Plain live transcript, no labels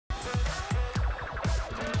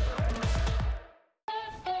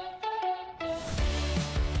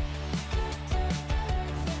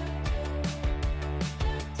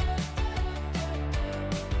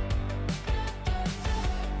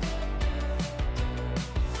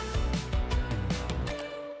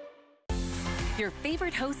Your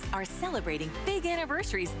favorite hosts are celebrating big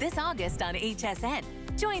anniversaries this August on HSN.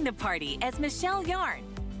 Join the party as Michelle Yarn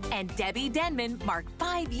and Debbie Denman mark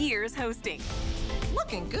 5 years hosting.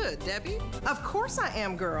 Looking good, Debbie. Of course I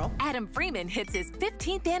am, girl. Adam Freeman hits his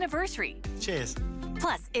 15th anniversary. Cheers.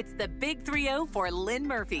 Plus, it's the Big 3-0 for Lynn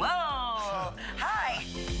Murphy. Whoa! Hi!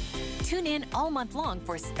 Tune in all month long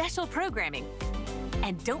for special programming.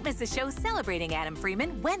 And don't miss a show celebrating Adam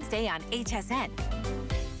Freeman Wednesday on HSN.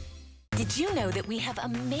 Did you know that we have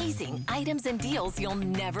amazing items and deals you'll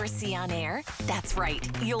never see on air? That's right,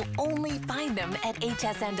 you'll only find them at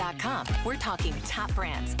hsn.com. We're talking top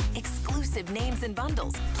brands, exclusive names and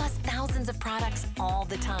bundles, plus thousands of products all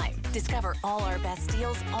the time. Discover all our best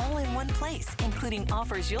deals all in one place, including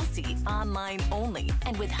offers you'll see online only.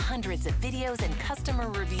 And with hundreds of videos and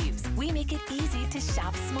customer reviews, we make it easy to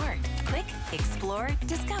shop smart. Click, explore,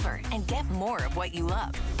 discover, and get more of what you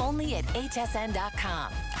love. Only at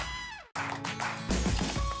hsn.com.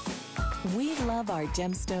 We love our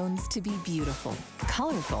gemstones to be beautiful,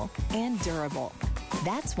 colorful, and durable.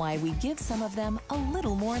 That's why we give some of them a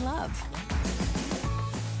little more love.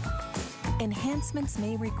 Enhancements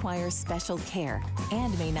may require special care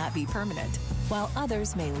and may not be permanent, while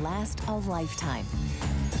others may last a lifetime.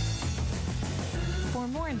 For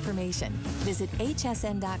more information, visit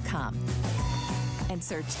hsn.com and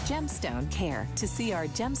search Gemstone Care to see our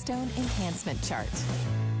gemstone enhancement chart.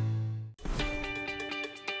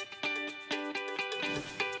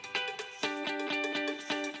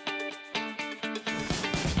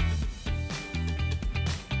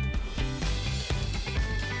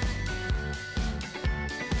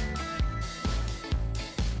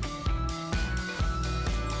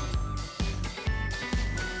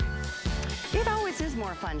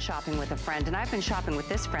 More fun shopping with a friend, and I've been shopping with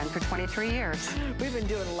this friend for 23 years. We've been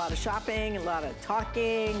doing a lot of shopping, a lot of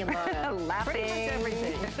talking, a lot of laughing, pretty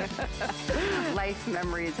much everything. Life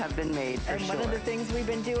memories have been made, for and sure. one of the things we've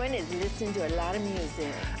been doing is listening to a lot of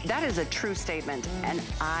music. That is a true statement, and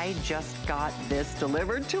I just got this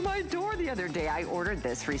delivered to my door the other day. I ordered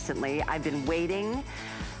this recently. I've been waiting.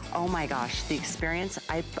 Oh my gosh, the experience.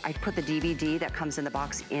 I put the DVD that comes in the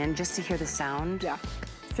box in just to hear the sound. Yeah.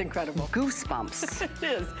 It's incredible. Goosebumps. It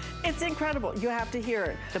is. It's incredible. You have to hear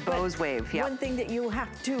it. The Bose Wave, yeah. One thing that you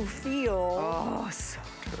have to feel so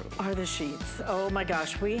true. Are the sheets. Oh my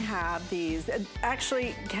gosh, we have these.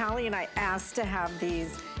 Actually, Callie and I asked to have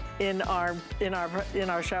these in our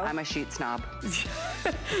show. I'm a sheet snob.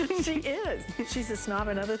 She is. She's a snob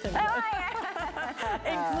and other things.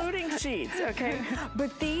 Including sheets, okay?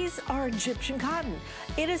 But these are Egyptian cotton.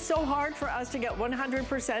 It is so hard for us to get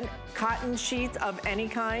 100% cotton sheets of any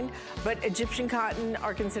kind, but Egyptian cotton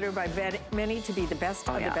are considered by many to be the best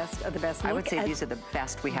of the best of the best. I would say these are the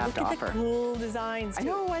best we have to offer. Look at the cool designs, too. I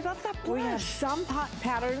know, I love that blush. We have some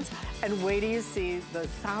patterns, and wait till you see the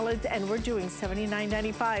solids, and we're doing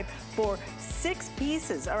 $79.95 for 6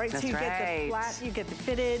 pieces, all right? That's so you right. get the flat, you get the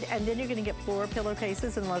fitted, and then you're gonna get floor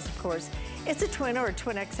pillowcases, unless, of course, it's a twin or a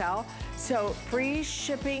twin XL. So free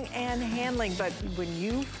shipping and handling, but when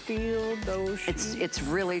you feel those sheets, it's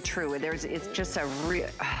really true. It's just a real,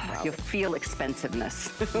 you feel expensiveness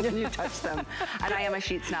when you touch them. And I am a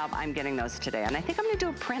sheet snob. I'm getting those today, and I think I'm gonna do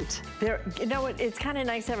a print. You know what? It's kind of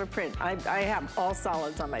nice to have a print. I have all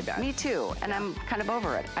solids on my back. Me too, and I'm kind of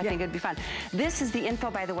over it. I think it'd be fun. This is the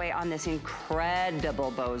info, by the way, on this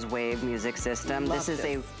incredible Bose Wave music system. This is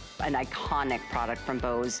an iconic product from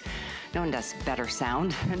Bose. No one does better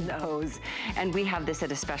sound than Bose. And we have this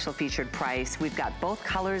at a special featured price. We've got both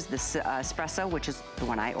colors, the espresso, which is the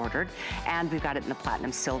one I ordered, and we've got it in the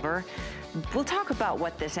platinum silver. We'll talk about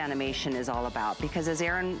what this animation is all about, because as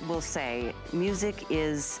Aaron will say, music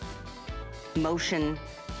is motion,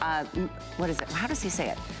 what is it? How does he say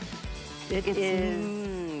it?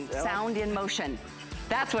 It's sound in motion.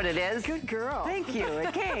 That's what it is. Good girl. Thank you.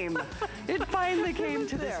 It came. It finally came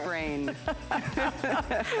to this brain.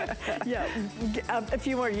 Yeah, a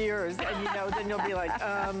few more years, and then you'll be like,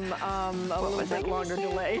 a little bit longer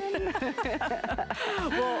delay.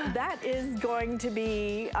 Well, that is going to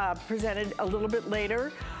be presented a little bit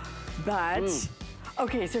later, but.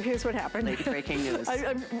 Okay, so here's what happened. Late breaking news.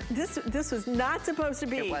 This was not supposed to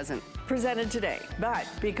be presented today, but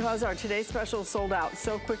because our Today Special sold out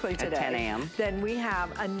so quickly today, at 10 a.m., then we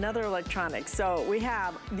have another electronic. So we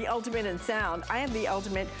have the ultimate in sound. I have the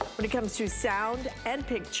ultimate when it comes to sound and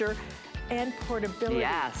picture and portability.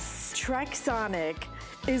 Yes. Trexonic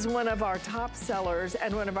is one of our top sellers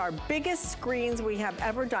and one of our biggest screens we have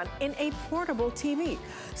ever done in a portable TV.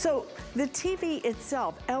 So the TV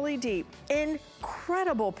itself, LED,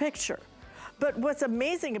 incredible picture. But what's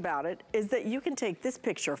amazing about it is that you can take this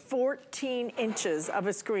picture, 14 inches of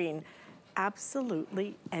a screen,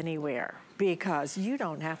 absolutely anywhere because you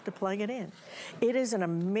don't have to plug it in. It is an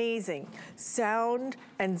amazing sound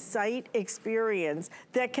and sight experience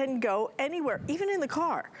that can go anywhere, even in the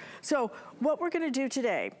car. So what we're gonna do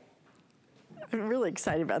today, I'm really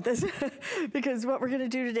excited about this because what we're gonna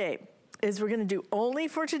do today is we're gonna do only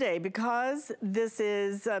for today, because this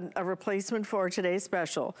is a replacement for today's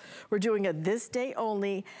special. We're doing a this day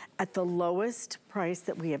only at the lowest price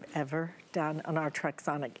that we have ever done on our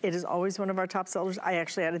Trexonic. It is always one of our top sellers. I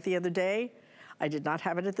actually had it the other day. I did not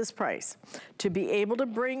have it at this price. To be able to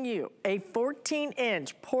bring you a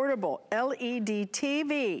 14-inch portable LED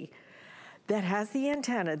TV that has the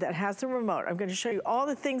antenna, that has the remote. I'm gonna show you all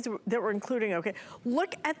the things that we're including, okay?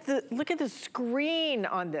 Look at the screen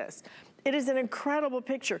on this. It is an incredible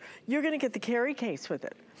picture. You're gonna get the carry case with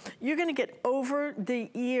it. You're gonna get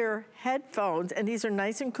over-the-ear headphones, and these are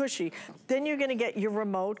nice and cushy. Then you're gonna get your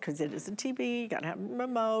remote, because it is a TV, you gotta have a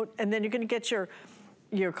remote, and then you're gonna get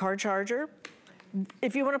your car charger.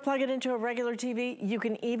 If you wanna plug it into a regular TV, you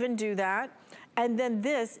can even do that. And then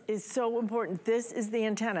this is so important. This is the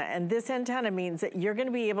antenna, and this antenna means that you're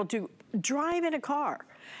gonna be able to drive in a car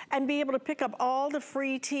and be able to pick up all the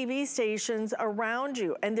free TV stations around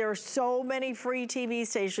you. And there are so many free TV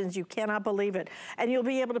stations, you cannot believe it. And you'll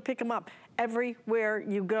be able to pick them up everywhere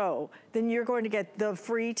you go. Then you're going to get the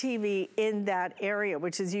free TV in that area,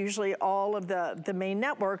 which is usually all of the main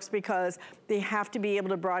networks, because they have to be able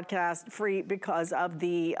to broadcast free because of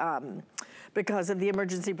the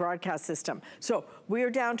emergency broadcast system. So we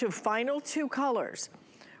are down to final 2 colors.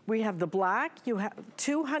 We have the black, you have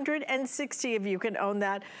 260 of you can own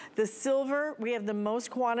that. The silver, we have the most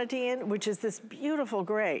quantity in, which is this beautiful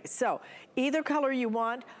gray. So either color you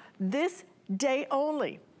want, this day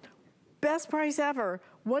only. Best price ever,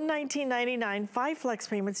 $119.99, 5 flex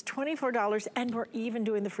payments, $24, and we're even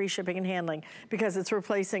doing the free shipping and handling because it's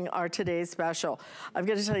replacing our today's special. I'm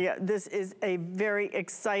gonna tell you, this is a very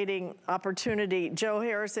exciting opportunity. Joe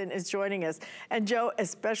Harrison is joining us. And Joe,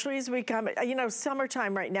 especially as we come, you know,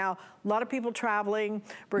 summertime right now, a lot of people traveling,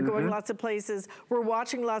 we're going lots of places, we're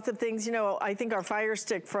watching lots of things. You know, I think our Fire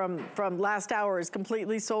Stick from last hour is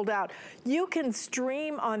completely sold out. You can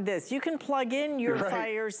stream on this. You can plug in your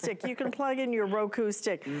Fire Stick. You can plug in your Roku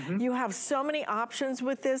stick. You have so many options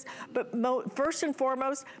with this, but first and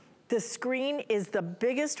foremost, the screen is the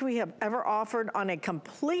biggest we have ever offered on a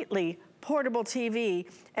completely portable TV,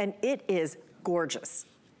 and it is gorgeous.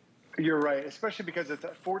 You're right, especially because it's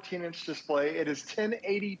a 14-inch display. It is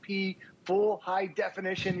 1080p, full high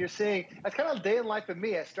definition. You're seeing, that's kind of a day in life of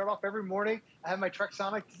me. I start off every morning, I have my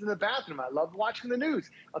Trexonics in the bathroom. I love watching the news.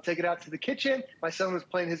 I'll take it out to the kitchen. My son was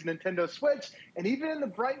playing his Nintendo Switch, and even in the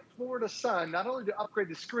bright Florida sun, not only to upgrade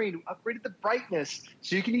the screen, we upgraded the brightness,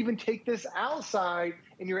 so you can even take this outside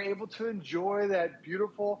and you're able to enjoy that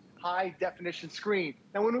beautiful high definition screen.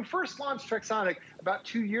 Now, when we first launched Trexonic about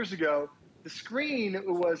 2 years ago, the screen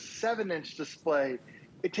was 7-inch display.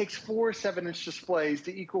 It takes 4 7-inch displays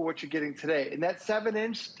to equal what you're getting today. And that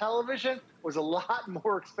 7-inch television was a lot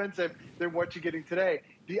more expensive than what you're getting today.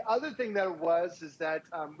 The other thing that it was is that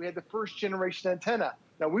we had the first generation antenna.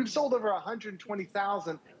 Now, we've sold over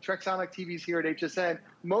 120,000 Trexonic TVs here at HSN.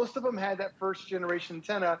 Most of them had that first generation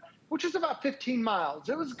antenna, which is about 15 miles.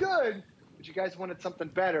 It was good, but you guys wanted something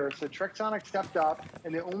better. So Trexonic stepped up,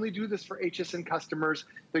 and they only do this for HSN customers.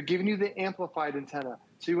 They're giving you the amplified antenna.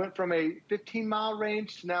 So you went from a 15-mile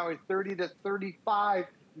range to now a 30 to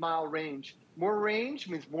 35-mile range. More range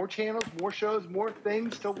means more channels, more shows, more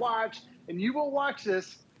things to watch, and you will watch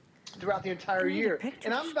this throughout the entire year.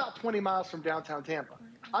 And I'm about 20 miles from downtown Tampa.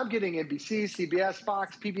 I'm getting NBC, CBS,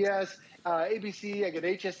 Fox, PBS, ABC, I get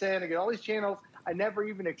HSN, I get all these channels I never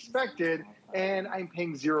even expected, and I'm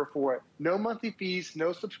paying $0 for it. No monthly fees,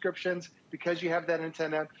 no subscriptions, because you have that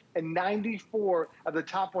antenna. And 94 of the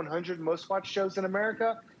top 100 most watched shows in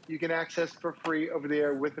America, you can access for free over the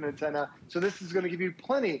air with an antenna. So this is going to give you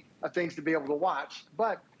plenty of things to be able to watch.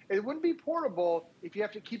 But it wouldn't be portable if you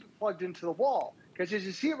have to keep it plugged into the wall. Because as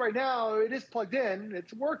you see it right now, it is plugged in,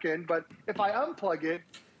 it's working, but if I unplug it,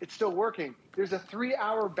 it's still working. There's a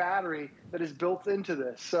 3-hour battery that is built into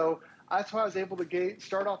this. So that's why I was able to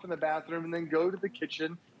start off in the bathroom and then go to the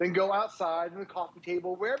kitchen, then go outside, and the coffee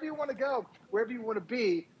table, wherever you want to go, wherever you want to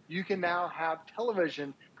be, you can now have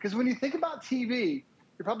television. Because when you think about TV,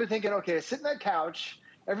 you're probably thinking, okay, I sit on that couch,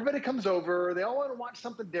 everybody comes over, they all want to watch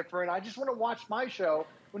something different, I just want to watch my show.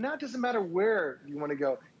 Well, now it doesn't matter where you want to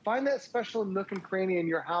go. Find that special nook and cranny in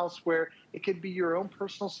your house where it could be your own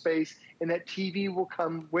personal space, and that TV will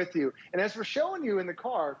come with you. And as we're showing you in the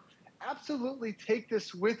car, absolutely take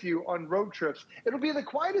this with you on road trips. It'll be the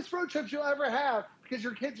quietest road trips you'll ever have because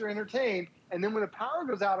your kids are entertained. And then when the power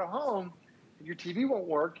goes out at home, your TV won't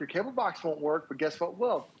work, your cable box won't work, but guess what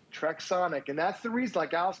will? Trexonic. And that's the reason,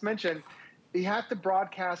 like Alice mentioned, you have to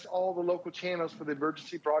broadcast all the local channels for the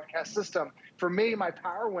emergency broadcast system. For me, my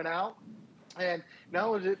power went out. And not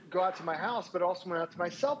only did it go out to my house, but also went out to my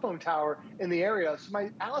cell phone tower in the area. So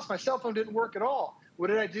my cell phone didn't work at all. What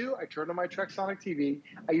did I do? I turned on my Trexonic TV.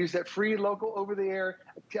 I used that free local over-the-air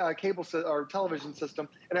cable or television system,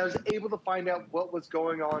 and I was able to find out what was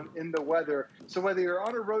going on in the weather. So whether you're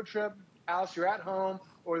on a road trip, Alice, you're at home,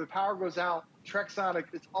 or the power goes out, Trexonic,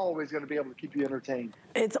 it's always going to be able to keep you entertained.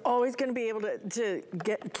 It's always going to be able to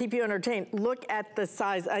keep you entertained. Look at the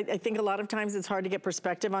size. I think a lot of times it's hard to get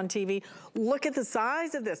perspective on TV. Look at the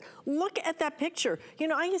size of this. Look at that picture. You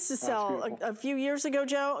know, I used to sell a few years ago,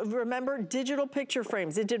 Joe, remember digital picture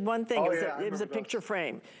frames. It did one thing. It was a picture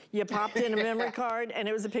frame. You popped in a memory card and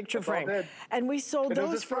it was a picture frame. And we sold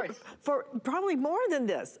those for probably more than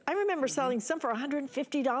this. I remember selling some for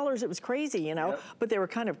 $150. It was crazy, you know, but they were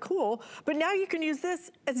kind of cool. But now you can use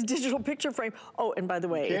this as a digital picture frame. Oh, and by the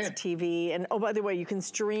way, it's TV. And oh, by the way, you can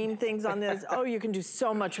stream things on this. Oh, you can do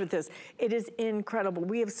so much with this. It is incredible.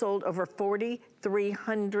 We have sold over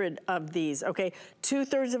 4,300 of these, okay?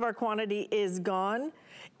 2/3 of our quantity is gone.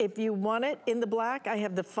 If you want it in the black, I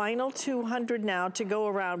have the final 200 now to go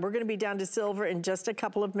around. We're gonna be down to silver in just a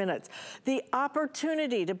couple of minutes. The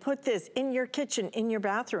opportunity to put this in your kitchen, in your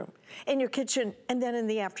bathroom, in your kitchen, and then in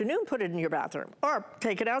the afternoon, put it in your bathroom, or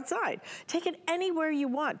take it outside. Take it anywhere you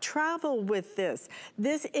want. Travel with this.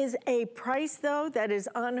 This is a price, though, that is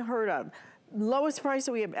unheard of. Lowest price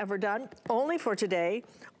that we have ever done, only for today,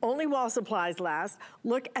 only while supplies last.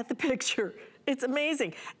 Look at the picture. It's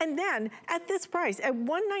amazing. And then at this price, at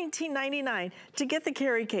 $119.99, to get the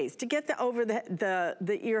carry case, to get the over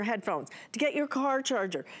the ear headphones, to get your car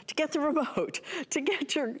charger, to get the remote, to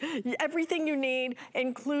get your everything you need,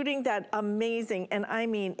 including that amazing, and I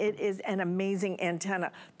mean it is an amazing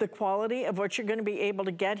antenna. The quality of what you're going to be able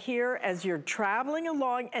to get here as you're traveling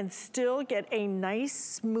along and still get a nice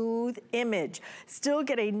smooth image, still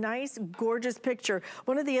get a nice gorgeous picture.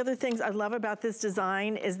 One of the other things I love about this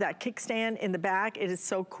design is that kickstand in the back. It is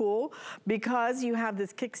so cool because you have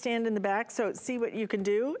this kickstand in the back. So see what you can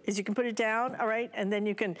do is you can put it down, all right, and then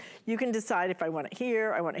you can decide if I want it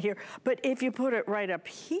here, I want it here. But if you put it right up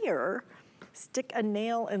here, stick a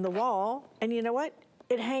nail in the wall, and you know what?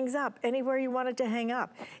 It hangs up anywhere you want it to hang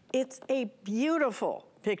up. It's a beautiful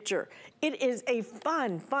picture. It is a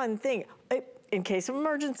fun thing. In case of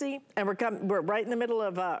emergency, and we're right in the middle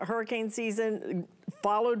of hurricane season,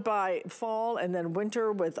 followed by fall and then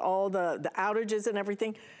winter with all the outages and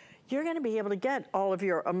everything, you're gonna be able to get all of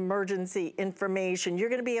your emergency information. You're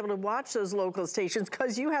gonna be able to watch those local stations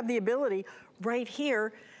because you have the ability right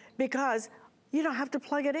here because you don't have to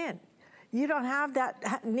plug it in. You don't have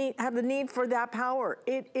the need for that power.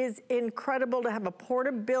 It is incredible to have a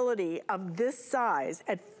portability of this size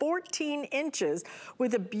at 14 inches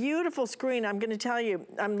with a beautiful screen. I'm gonna tell you,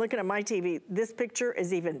 I'm looking at my TV, this picture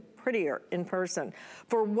is even prettier in person.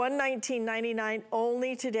 For $119.99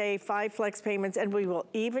 only today, 5 flex payments, and we will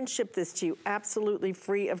even ship this to you absolutely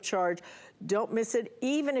free of charge. Don't miss it,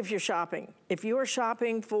 even if you're shopping. If you are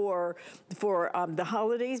shopping for the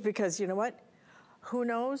holidays, because you know what? Who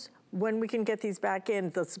knows when we can get these back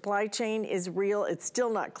in. The supply chain is real. It's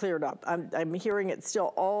still not cleared up. I'm hearing it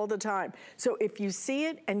still all the time. So if you see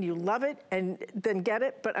it and you love it, and then get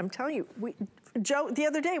it. But I'm telling you, Joe, the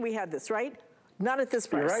other day we had this, right? Not at this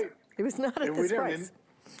price. You're right. It was not at this price.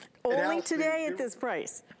 Only today at this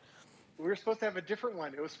price. We were supposed to have a different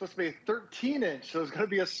one. It was supposed to be a 13-inch, so it was going to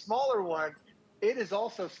be a smaller one. It is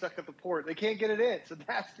also stuck at the port. They can't get it in. So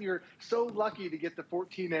you're so lucky to get the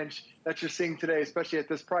 14-inch that you're seeing today, especially at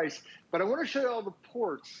this price. But I want to show you all the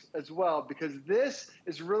ports as well, because this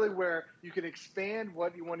is really where you can expand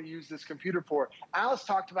what you want to use this computer for. Alice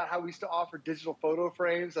talked about how we used to offer digital photo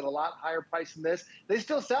frames at a lot higher price than this. They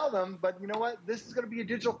still sell them, but you know what? This is going to be a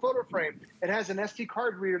digital photo frame. It has an SD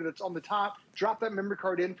card reader that's on the top. Drop that memory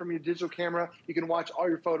card in from your digital camera. You can watch all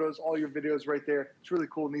your photos, all your videos right there. It's really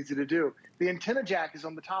cool and easy to do. The antenna jack is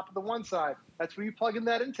on the top of the one side. That's where you plug in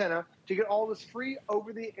that antenna to get all this free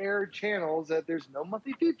over-the-air channels that there's no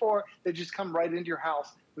monthly fee for. They just come right into your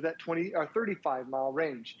house with that 20 or 35-mile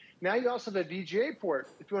range. Now you also have a VGA port.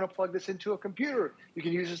 If you want to plug this into a computer, you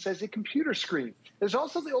can use this as a computer screen. There's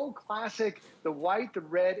also the old classic, the white, the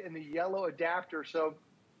red, and the yellow adapter. So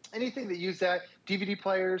anything that use that, DVD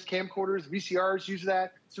players, camcorders, VCRs use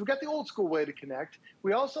that. So we've got the old school way to connect.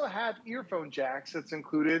 We also have earphone jacks that's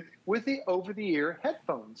included with the over-the-ear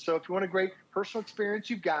headphones. So if you want a great personal experience,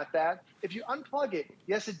 you've got that. If you unplug it,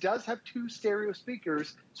 yes, it does have 2 stereo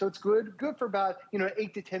speakers, so it's good for about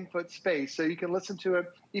 8 to 10 foot space. So you can listen to it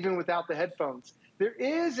even without the headphones. There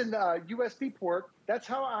is an USB port. That's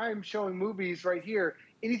how I'm showing movies right here.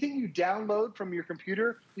 Anything you download from your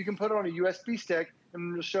computer, you can put it on a USB stick,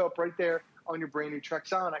 and it'll show up right there on your brand new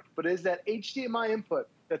Trexonic. But it is that HDMI input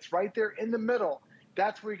that's right there in the middle.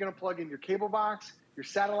 That's where you're going to plug in your cable box, your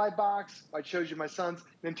satellite box. I showed you my son's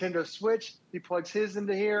Nintendo Switch. He plugs his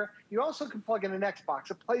into here. You also can plug in an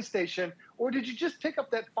Xbox, a PlayStation, or did you just pick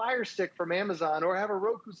up that Fire Stick from Amazon or have a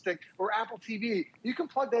Roku stick or Apple TV? You can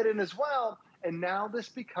plug that in as well. And now this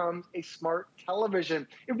becomes a smart television.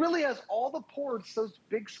 It really has all the ports those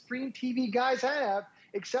big screen TV guys have,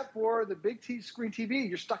 except for the big screen TV.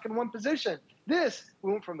 You're stuck in one position. This,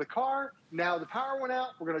 we went from the car, now the power went out.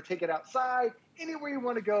 We're going to take it outside, anywhere you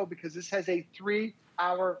want to go, because this has a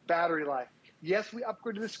 3-hour battery life. Yes, we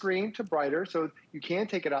upgraded the screen to brighter, so you can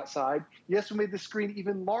take it outside. Yes, we made the screen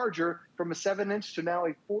even larger from a 7-inch to now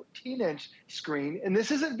a 14-inch screen. And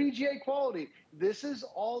this isn't VGA quality. This is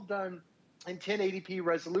all done in 1080p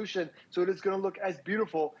resolution, so it is going to look as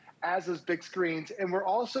beautiful as those big screens. And we're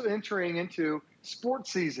also entering into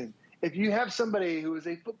sports season. If you have somebody who is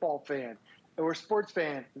a football fan or a sports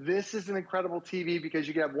fan, this is an incredible TV, because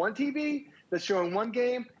you can have one TV that's showing one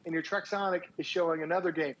game and your Trexonic is showing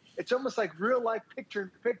another game. It's almost like real life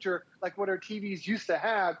picture-in-picture, like what our TVs used to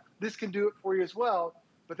have. This can do it for you as well.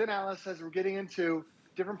 But then, Alice, as we're getting into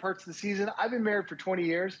different parts of the season, I've been married for 20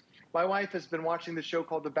 years. My wife has been watching the show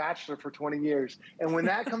called The Bachelor for 20 years. And when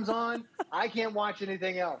that comes on, I can't watch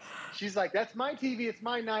anything else. She's like, that's my TV. It's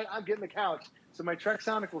my night. I'm getting the couch. So my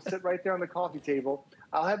Trexonic will sit right there on the coffee table.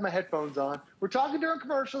 I'll have my headphones on. We're talking during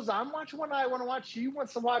commercials. I'm watching what I want to watch. She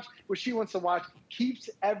wants to watch what she wants to watch. Keeps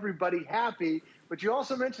everybody happy. But you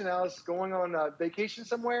also mentioned, Alice, going on vacation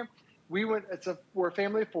somewhere. We're a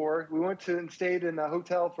family of 4. We went to and stayed in a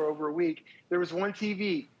hotel for over a week. There was one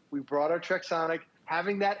TV. We brought our Trexonic.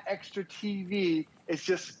 Having that extra TV, it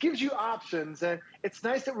just gives you options. And it's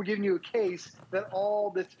nice that we're giving you a case that all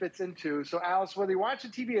this fits into. So, Alice, whether you watch a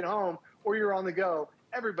TV at home or you're on the go,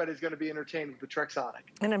 everybody's going to be entertained with the Trexonic.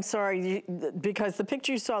 And I'm sorry, because the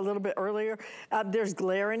picture you saw a little bit earlier, there's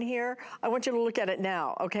glare in here. I want you to look at it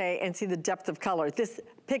now, okay, and see the depth of color. This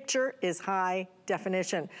picture is high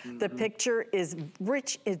definition. The picture is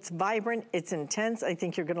rich, it's vibrant, it's intense. I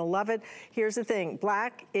think you're going to love it. Here's the thing.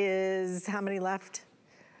 Black is, how many left?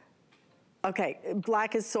 Okay,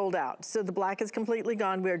 black is sold out. So the black is completely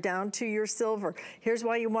gone. We're down to your silver. Here's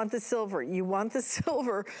why you want the silver. You want the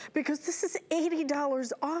silver because this is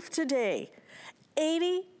 $80 off today.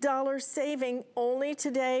 $80 saving only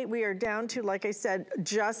today. We are down to, like I said,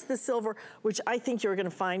 just the silver, which I think you're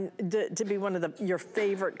gonna find to be one of your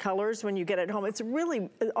favorite colors when you get it home. It's really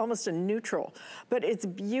almost a neutral, but it's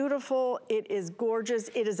beautiful, it is gorgeous,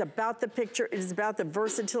 it is about the picture, it is about the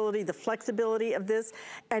versatility, the flexibility of this,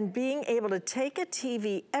 and being able to take a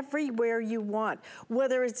TV everywhere you want,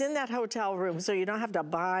 whether it's in that hotel room, so you don't have to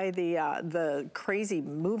buy the crazy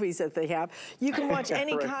movies that they have. You can watch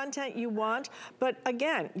any content you want. But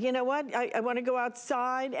again, you know what? I want to go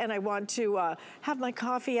outside and I want to have my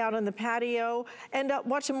coffee out on the patio and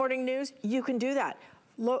watch the morning news. You can do that.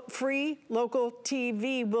 Free local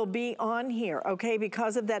TV will be on here, okay,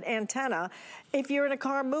 because of that antenna. If you're in a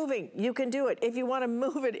car moving, you can do it. If you want to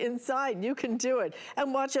move it inside, you can do it.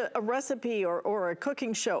 And watch a recipe or a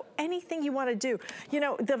cooking show, anything you want to do. You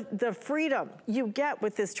know, the freedom you get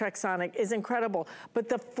with this Trexonic is incredible. But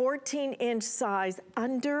the 14-inch size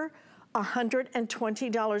under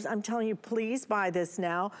 $120. I'm telling you, please buy this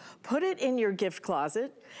now. Put it in your gift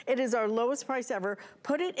closet. It is our lowest price ever.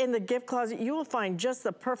 Put it in the gift closet. You will find just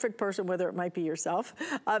the perfect person, whether it might be yourself,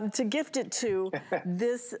 to gift it to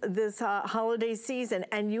this holiday season,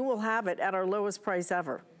 and you will have it at our lowest price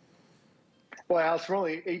ever. Well, Alice, we're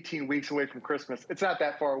only 18 weeks away from Christmas. It's not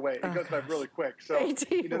that far away. It goes by really quick. So,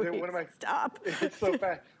 18 weeks. One of my, Stop. It's so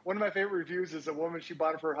fast. One of my favorite reviews is a woman, she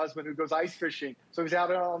bought it for her husband who goes ice fishing. So he's out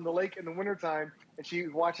on the lake in the wintertime, and she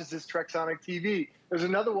watches this Trexonic TV. There's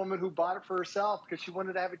another woman who bought it for herself because she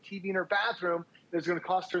wanted to have a TV in her bathroom. It was going to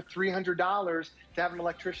cost her $300 to have an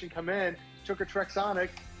electrician come in. She took her Trexonic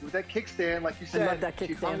with that kickstand, like you said. I love that kickstand.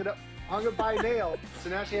 She hung it by a nail. So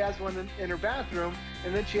now she has one in her bathroom,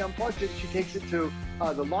 and then she unplugs it. She takes it to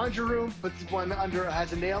the laundry room, puts one under,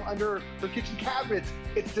 has a nail under her kitchen cabinets.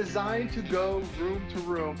 It's designed to go room to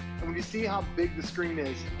room. And when you see how big the screen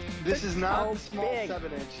is, this is not the small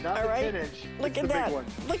 7-inch, not the 10-inch. Look at that.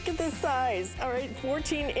 Look at this size. All right,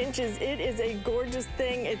 14 inches. It is a gorgeous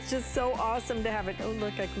thing. It's just so awesome to have it. Oh,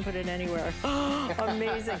 look, I can put it anywhere.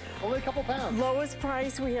 Amazing. Only a couple pounds. Lowest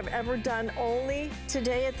price we have ever done. Only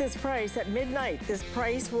today at this price, at midnight, this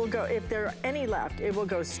price will go, if there are any left, it will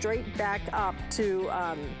go straight back up to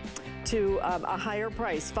a higher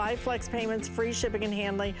price. 5 flex payments, free shipping and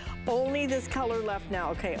handling. Only this color left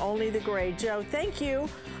now. Okay, only the gray. Joe, thank you.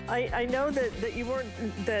 I know that you weren't,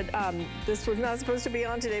 that this was not supposed to be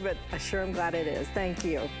on today, but I sure am glad it is. Thank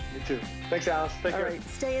you. Me too. Thanks, Alice. Take care. All right,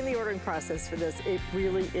 stay in the ordering process for this. It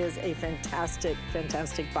really is a fantastic,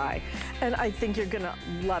 fantastic buy. And I think you're gonna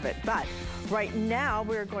love it. But right now,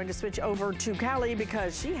 we're going to switch over to Callie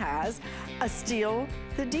because she has a Steal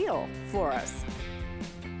the Deal for us.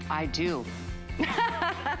 I do.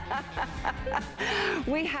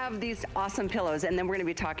 We have these awesome pillows, and then we're going to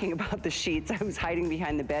be talking about the sheets. I was hiding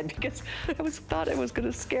behind the bed because I thought I was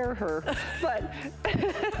going to scare her, but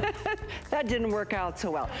that didn't work out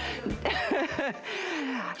so well.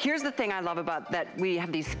 Here's the thing I love about that we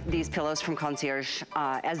have these pillows from Concierge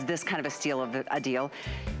as this kind of a steal of a deal.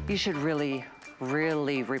 You should really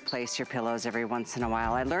replace your pillows every once in a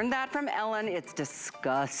while. I learned that from Ellen. It's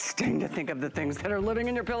disgusting to think of the things that are living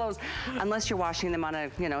in your pillows unless you're washing them on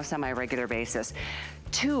a, semi-regular basis.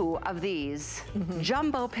 2 of these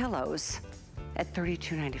jumbo pillows at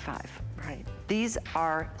 $32.95. Right. These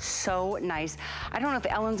are so nice. I don't know if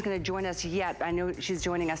Ellen's gonna join us yet. I know she's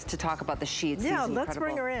joining us to talk about the sheets. Yeah, let's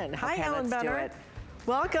bring her in. Hi, okay, Ellen let's Benner. do it.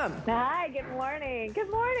 Welcome. Hi, good morning. Good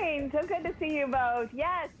morning. So good to see you both.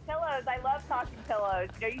 Yes, pillows. I love talking pillows.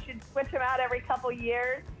 You should switch them out every couple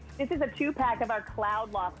years. This is a 2-pack of our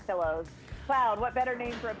Cloud Loft pillows. Cloud, what better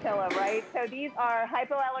name for a pillow, right? So these are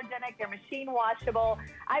hypoallergenic. They're machine washable.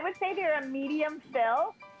 I would say they're a medium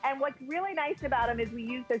fill. And what's really nice about them is we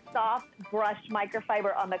use the soft brushed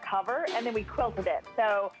microfiber on the cover, and then we quilted it.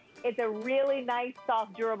 So it's a really nice,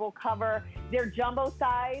 soft, durable cover. They're jumbo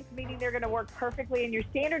size, meaning they're going to work perfectly in your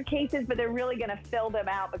standard cases, but they're really going to fill them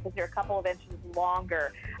out because they're a couple of inches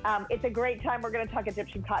longer. It's a great time. We're going to talk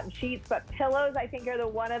Egyptian cotton sheets, but pillows, I think, are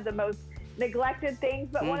one of the most neglected things,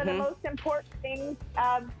 but one of the most important things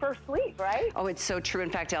for sleep, right? Oh, it's so true. In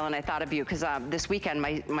fact, Ellen, I thought of you because this weekend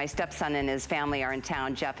my stepson and his family are in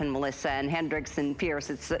town, Jeff and Melissa and Hendrix and Pierce.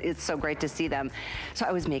 It's so great to see them. So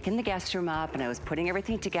I was making the guest room up and I was putting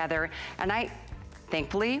everything together, and I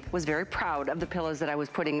thankfully was very proud of the pillows that I was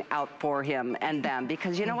putting out for him and them,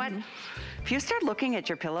 because you know what? If you start looking at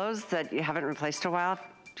your pillows that you haven't replaced in a while,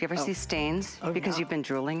 do you ever see stains because you've been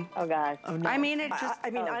drooling? Oh, God. Oh, no. I mean, it just...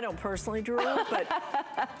 I don't personally drool, but...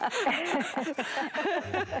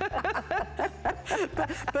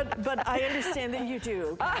 but I understand that you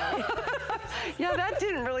do. Yeah, that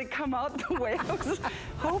didn't really come out the way I was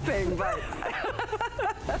hoping, but...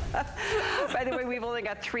 By the way, we've only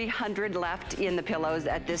got 300 left in the pillows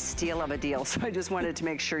at this steal of a deal, so I just wanted to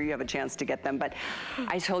make sure you have a chance to get them. But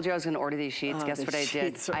I told you I was going to order these sheets. Guess what I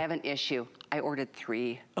did? I have an issue. I ordered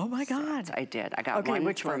 3. Oh my God. I did. I got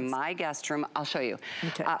one for my guest room. I'll show you.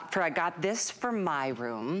 Okay. I got this for my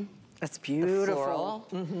room. That's beautiful.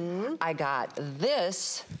 I got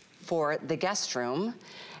this for the guest room.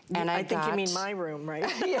 And I think you mean my room, right?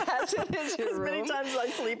 Yes, it is your room. As many times as I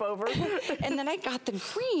sleep over. And then I got the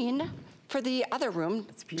green for the other room.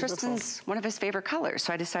 It's beautiful. Tristan's one of his favorite colors,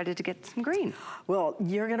 so I decided to get some green. Well,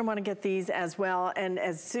 you're gonna wanna get these as well, and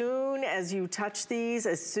as soon as you touch these,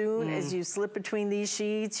 as soon as you slip between these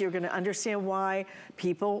sheets, you're gonna understand why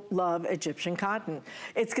people love Egyptian cotton.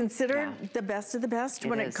 It's considered the best of the best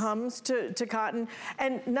when it comes to cotton,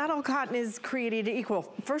 and not all cotton is created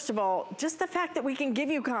equal. First of all, just the fact that we can give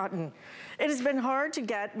you cotton. It has been hard to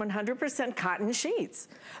get 100% cotton sheets,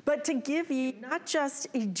 but to give you not just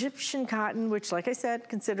Egyptian cotton, which, like I said,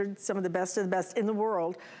 considered some of the best in the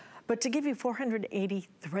world, but to give you 480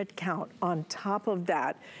 thread count on top of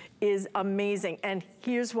that is amazing. And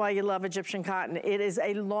here's why you love Egyptian cotton. It is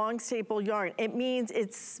a long staple yarn. It means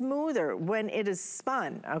it's smoother when it is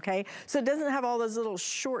spun, okay? So it doesn't have all those little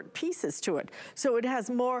short pieces to it. So it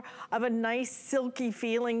has more of a nice silky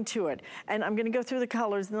feeling to it. And I'm gonna go through the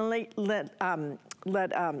colors and then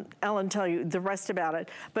let Ellen tell you the rest about it.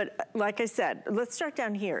 But like I said, let's start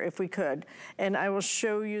down here if we could. And I will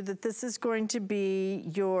show you that this is going to be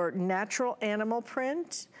your natural animal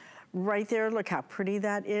print, right there. Look how pretty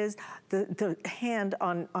that is. The hand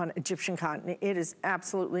on Egyptian cotton, it is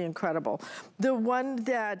absolutely incredible. The one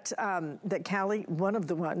that, one of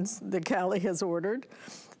the ones that Callie has ordered,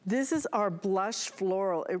 this is our blush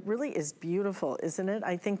floral. It really is beautiful, isn't it?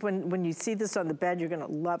 I think when you see this on the bed, you're gonna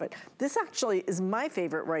love it. This actually is my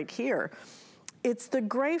favorite right here. It's the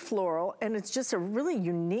gray floral, and it's just a really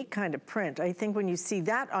unique kind of print. I think when you see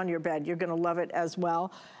that on your bed, you're gonna love it as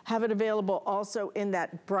well. Have it available also in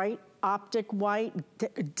that bright optic white.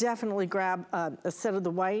 Definitely grab a set of the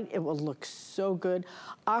white. It will look so good.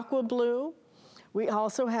 Aqua blue. We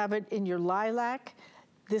also have it in your lilac.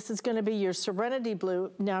 This is gonna be your serenity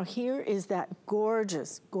blue. Now here is that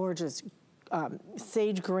gorgeous, gorgeous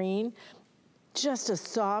sage green. Just a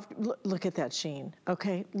soft, look at that sheen,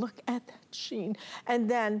 okay? Look at that sheen. And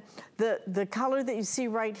then the color that you see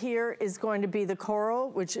right here is going to be the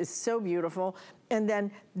coral, which is so beautiful. And then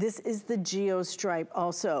this is the geo stripe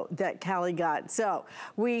also that Callie got. So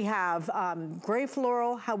we have gray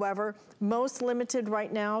floral, however, most limited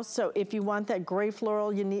right now. So if you want that gray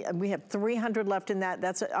floral, we have 300 left in that.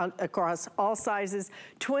 That's across all sizes.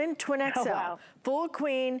 Twin XL, oh, wow. Full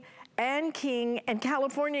queen and king and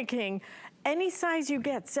California king. Any size you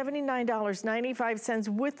get, $79.95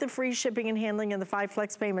 with the free shipping and handling and the 5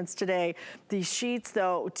 flex payments today. These sheets,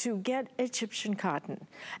 though, to get Egyptian cotton,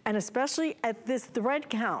 and especially at this thread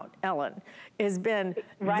count, Ellen, has been,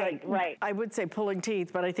 right. I would say pulling teeth,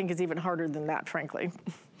 but I think it's even harder than that, frankly.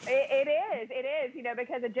 It is, you know,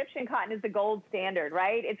 because Egyptian cotton is the gold standard,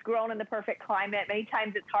 right? It's grown in the perfect climate. Many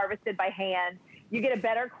times it's harvested by hand. You get a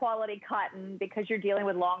better quality cotton because you're dealing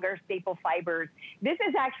with longer staple fibers. This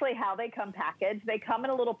is actually how they come packaged. They come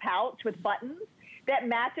in a little pouch with buttons that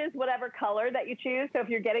matches whatever color that you choose. So if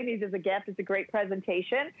you're getting these as a gift, it's a great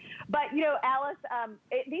presentation. But, you know, Alice,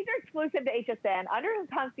 these are exclusive to HSN under the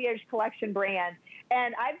Concierge Collection brand.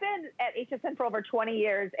 And I've been at HSN for over 20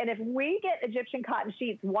 years. And if we get Egyptian cotton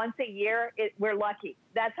sheets once a year, we're lucky.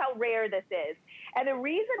 That's how rare this is. And the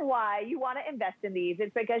reason why you want to invest in these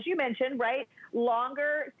is because you mentioned, right,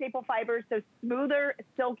 longer staple fibers, so smoother,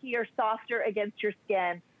 silkier, softer against your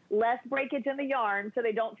skin. Less breakage in the yarn, so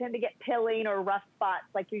they don't tend to get pilling or rough spots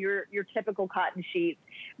like your typical cotton sheets.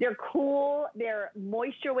 They're cool, they're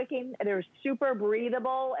moisture wicking, they're super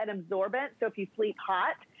breathable and absorbent, so if you sleep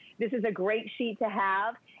hot, this is a great sheet to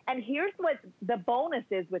have. And here's what the bonus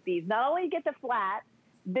is with these. Not only you get the flat,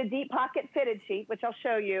 the deep pocket fitted sheet, which I'll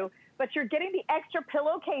show you, but you're getting the extra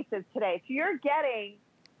pillowcases today. So you're getting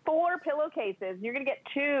 4 pillowcases. You're going to get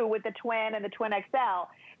 2 with the Twin and the Twin XL.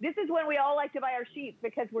 This is when we all like to buy our sheets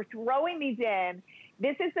because we're throwing these in.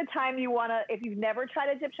 This is the time you want to, if you've never tried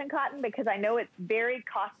Egyptian cotton, because I know it's very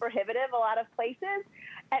cost prohibitive a lot of places,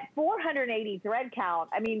 at 480 thread count,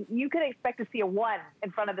 I mean, you could expect to see a 1 in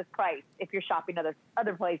front of this price if you're shopping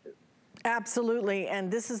other places. Absolutely,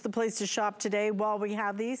 and this is the place to shop today while we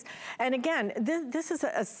have these. And again, this is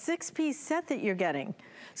a 6-piece set that you're getting.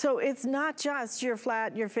 So it's not just your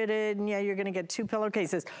flat, your fitted, and yeah, you're gonna get 2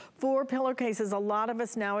 pillowcases. 4 pillowcases. A lot of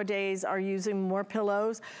us nowadays are using more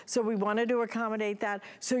pillows, so we wanted to accommodate that.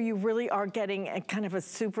 So you really are getting a kind of a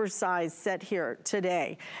super-sized set here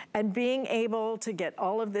today. And being able to get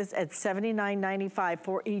all of this at $79.95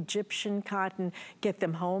 for Egyptian cotton, get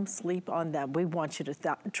them home, sleep on them. We want you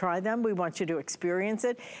to try them. We want you to experience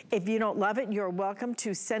it. If you don't love it, you're welcome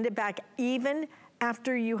to send it back even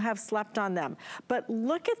after you have slept on them. But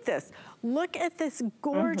look at this. Look at this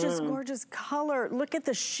gorgeous, gorgeous color. Look at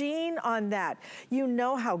the sheen on that. You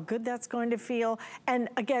know how good that's going to feel. And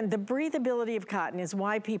again, the breathability of cotton is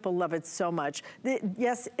why people love it so much.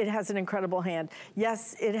 Yes, it has an incredible hand.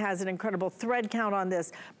 Yes, it has an incredible thread count on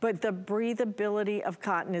this, but the breathability of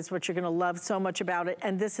cotton is what you're gonna love so much about it.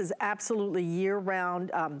 And this is absolutely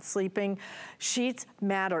year-round sleeping. Sheets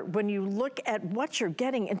matter. When you look at what you're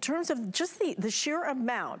getting in terms of just the sheer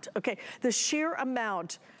amount, okay, the sheer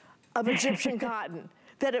amount of Egyptian cotton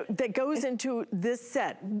that goes into this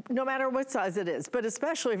set, no matter what size it is, but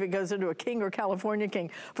especially if it goes into a king or California king,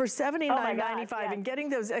 for $79.95 and getting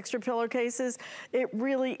those extra pillowcases, it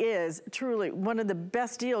really is truly one of the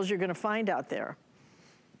best deals you're gonna find out there.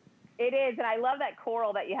 It is, and I love that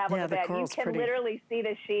coral that you have on the bed. You can literally see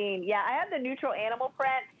the sheen. Yeah, I have the neutral animal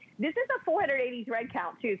print. This is a 480 thread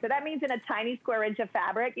count too. So that means in a tiny square inch of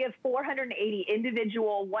fabric, you have 480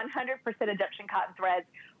 individual 100% Egyptian cotton threads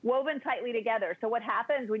woven tightly together. So what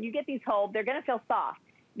happens when you get these home, they're gonna feel soft.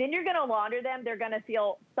 Then you're gonna launder them, they're gonna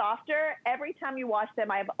feel softer. Every time you wash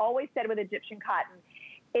them, I've always said with Egyptian cotton,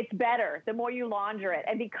 it's better the more you launder it.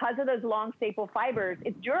 And because of those long staple fibers,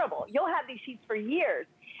 it's durable. You'll have these sheets for years.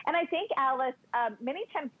 And I think, Alice, many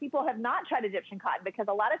times people have not tried Egyptian cotton because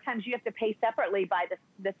a lot of times you have to pay separately by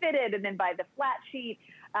the fitted and then by the flat sheet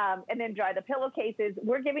and then dry the pillowcases.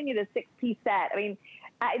 We're giving you the 6-piece set. I mean,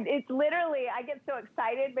 it's literally, I get so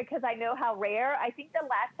excited because I know how rare. I think the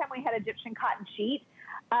last time we had Egyptian cotton sheet,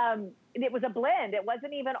 it was a blend. It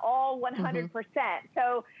wasn't even all 100%.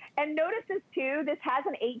 So, and notice this too, this has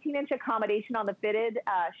an 18-inch accommodation on the fitted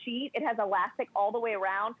sheet. It has elastic all the way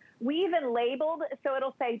around. We even labeled, so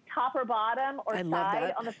it'll say top or bottom or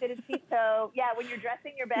side on the fitted sheet. So yeah, when you're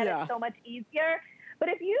dressing your bed, it's so much easier. But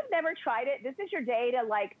if you've never tried it, this is your day to,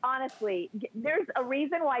 like, honestly, there's a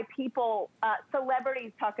reason why people,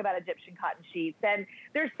 celebrities talk about Egyptian cotton sheets, and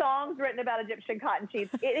there's songs written about Egyptian cotton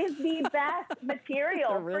sheets. It is the best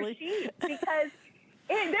material for sheets because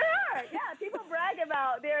people brag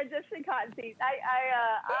about their Egyptian cotton sheets.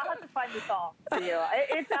 I'll have to find the song for you.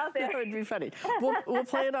 It's out there. That would be funny. We'll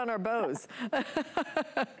play it on our bows.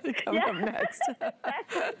 Coming up next.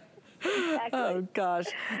 Exactly. Oh, gosh.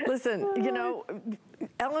 Listen, you know,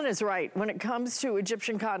 Ellen is right. When it comes to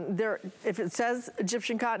Egyptian cotton, if it says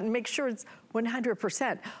Egyptian cotton, make sure it's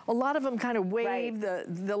 100%. A lot of them kind of wave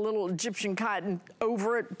the little Egyptian cotton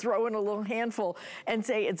over it, throw in a little handful, and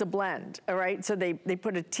say it's a blend, all right? So they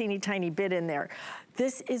put a teeny tiny bit in there.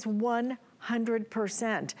 This is 100%.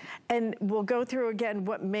 And we'll go through again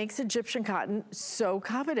what makes Egyptian cotton so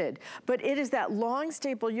coveted. But it is that long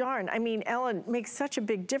staple yarn. I mean, Ellen, makes such a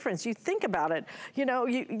big difference. You think about it, you know,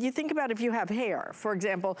 you think about if you have hair, for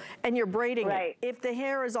example, and you're braiding it. If the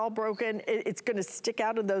hair is all broken, it's gonna stick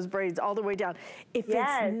out of those braids all the way down. If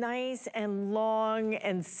it's nice and long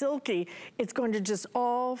and silky, it's going to just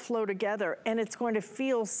all flow together and it's going to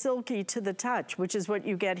feel silky to the touch, which is what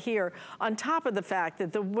you get here, on top of the fact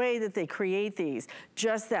that the way that they create these,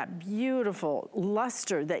 just that beautiful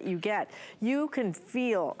luster that you get, you can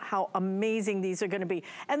feel how amazing these are gonna be.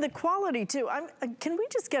 And the quality too, can we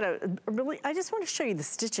just get I just wanna show you the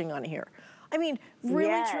stitching on here. I mean,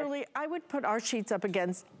 really, truly, I would put our sheets up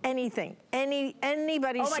against anything,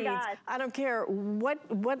 anybody's sheets. Gosh. I don't care what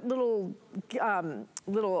little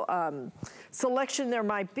selection there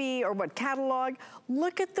might be or what catalog.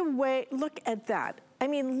 Look at that. I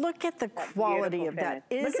mean, look at the quality of that.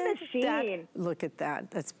 Look at the sheen. Look at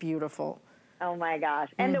that. That's beautiful. Oh my gosh.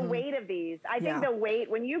 And the weight of these, I think the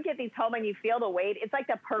weight, when you get these home and you feel the weight, it's like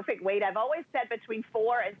the perfect weight. I've always said between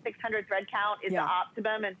 400 and 600 thread count is the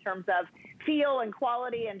optimum in terms of feel and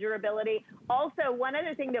quality and durability. Also, one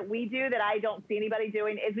other thing that we do that I don't see anybody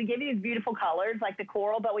doing is we give you these beautiful colors like the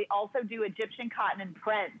coral, but we also do Egyptian cotton and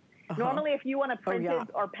prints. Normally, if you want a printed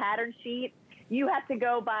or pattern sheet, you have to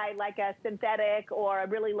go by like a synthetic or a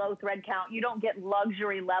really low thread count. You don't get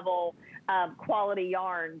luxury level quality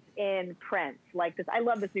yarns in prints like this. I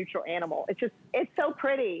love this neutral animal. It's so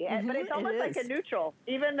pretty, but it's almost like a neutral,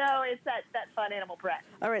 even though it's that fun animal print.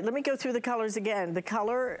 All right, let me go through the colors again. The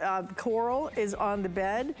color coral is on the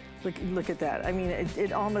bed. Look at that. I mean, it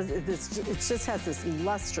just has this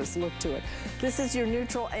lustrous look to it. This is your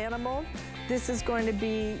neutral animal. This is going to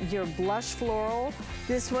be your blush floral.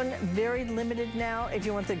 This one, very limited now. If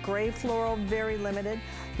you want the gray floral, very limited.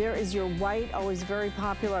 There is your white, always very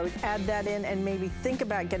popular. I would add that in and maybe think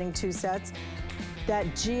about getting 2 sets.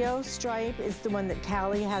 That geo stripe is the one that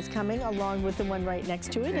Callie has coming, along with the one right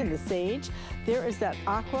next to it in the sage. There is that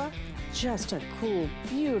aqua, just a cool,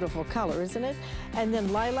 beautiful color, isn't it? And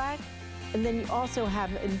then lilac, and then you also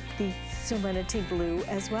have the Serenity Blue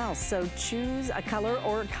as well. So choose a color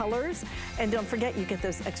or colors, and don't forget you get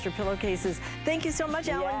those extra pillowcases. Thank you so much,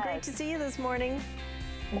 Ellen. Great to see you this morning.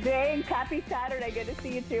 Thanks. Happy Saturday. Good to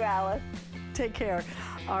see you too, Alice. Take care.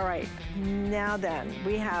 All right, now then,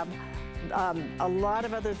 we have a lot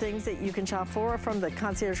of other things that you can shop for from the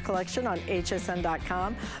Concierge Collection on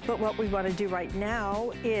hsn.com. But what we want to do right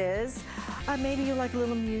now is maybe you like a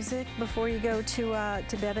little music before you go to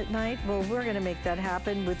bed at night. Well, we're going to make that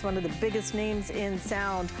happen with one of the biggest names in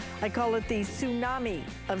sound. I call it the tsunami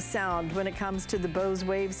of sound when it comes to the Bose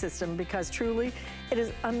Wave system, because truly it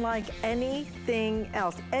is unlike anything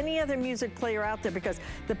else, any other music player out there, because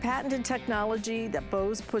the patented technology that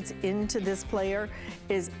Bose puts into this player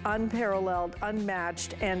is unparalleled,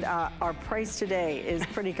 unmatched, and our price today is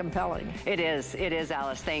pretty compelling. It is,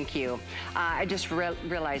 Alice, thank you. I just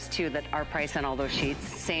realized too that our price on all those sheets,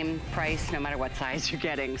 same price no matter what size you're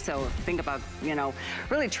getting. So think about, you know,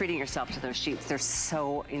 really treating yourself to those sheets. They're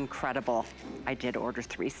so incredible. I did order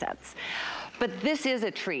 3 sets. But this is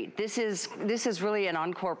a treat. This is really an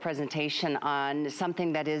encore presentation on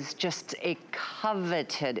something that is just a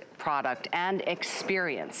coveted product and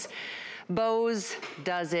experience. Bose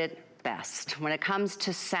does it best. When it comes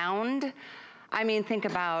to sound, I mean, think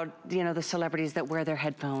about, you know, the celebrities that wear their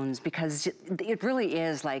headphones, because it really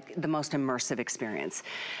is like the most immersive experience.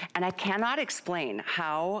 And I cannot explain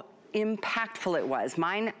how impactful it was.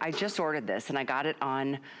 Mine, I just ordered this and I got it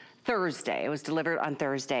on Thursday. It was delivered on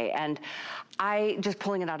Thursday, and just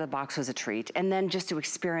pulling it out of the box was a treat. And then just to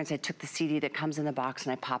experience, I took the CD that comes in the box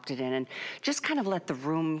and I popped it in and just kind of let the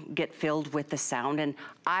room get filled with the sound. And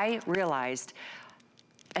I realized,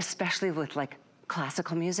 especially with like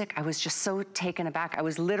classical music, I was just so taken aback. I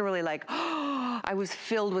was literally like, I was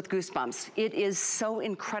filled with goosebumps. It is so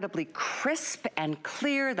incredibly crisp and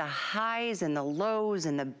clear, the highs and the lows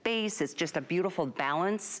and the bass. It's just a beautiful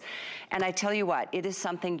balance. And I tell you what, it is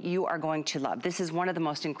something you are going to love. This is one of the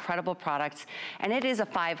most incredible products, and it is a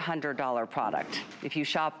 $500 product. If you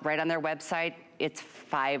shop right on their website, it's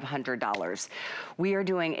 $500. We are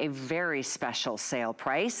doing a very special sale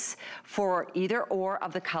price for either or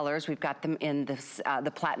of the colors. We've got them in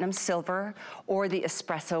the platinum silver or the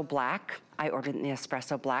espresso black. I ordered in the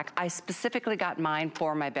espresso black. I specifically got mine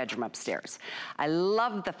for my bedroom upstairs. I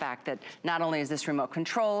love the fact that not only is this remote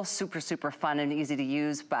control super, super fun and easy to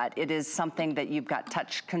use, but it is something that you've got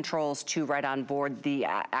touch controls to right on board the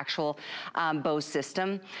actual Bose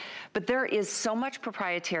system. But there is so much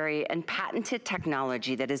proprietary and patented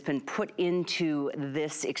technology that has been put into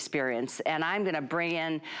this experience. And I'm gonna bring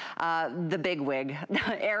in the bigwig,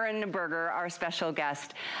 Aaron Berger, our special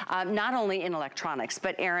guest, not only in electronics,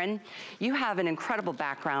 but Aaron, you have an incredible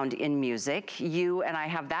background in music. You and I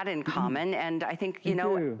have that in common. And I think, you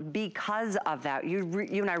know, because of that, you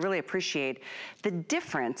and I really appreciate the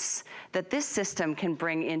difference that this system can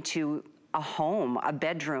bring into a home, a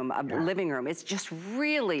bedroom, a living room. It's just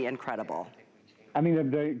really incredible. I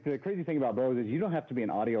mean, the crazy thing about Bose is you don't have to be an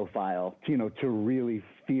audiophile, you know, to really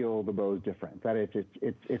feel the Bose difference. That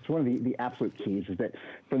it's one of the absolute keys is that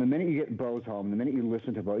from the minute you get Bose home, the minute you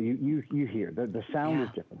listen to Bose, you hear the sound is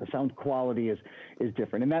different. The sound quality is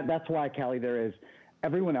different, and that's why, Callie, there is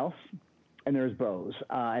everyone else, and there's Bose,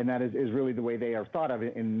 and that is really the way they are thought of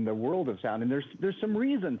in the world of sound. And there's some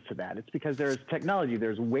reasons to that. It's because there's technology.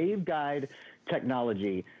 There's waveguide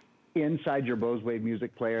technology inside your Bose Wave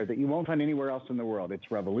music player that you won't find anywhere else in the world. It's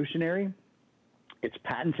revolutionary, it's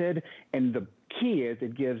patented, and the key is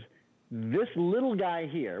it gives this little guy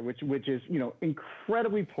here, which is, you know,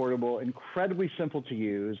 incredibly portable, incredibly simple to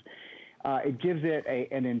use. It gives it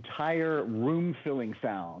an entire room-filling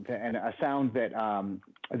sound, and a sound that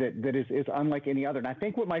that is unlike any other. And I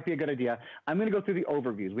think what might be a good idea, I'm going to go through the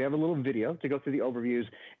overviews. We have a little video to go through the overviews,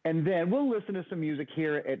 and then we'll listen to some music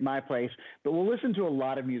here at my place, but we'll listen to a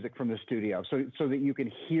lot of music from the studio so that you can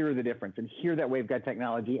hear the difference and hear that waveguide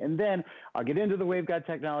technology. And then I'll get into the waveguide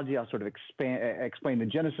technology. I'll sort of explain the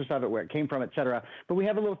genesis of it, where it came from, et cetera. But we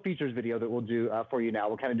have a little features video that we'll do for you now.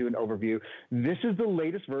 We'll kind of do an overview. This is the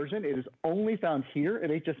latest version. It is only found here at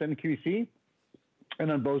HSN QVC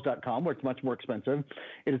and on Bose.com, where it's much more expensive.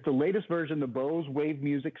 It is the latest version, the Bose Wave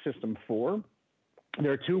Music System 4.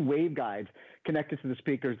 There are two waveguides connected to the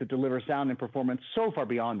speakers that deliver sound and performance so far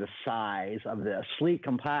beyond the size of this. Sleek,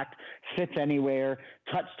 compact, fits anywhere,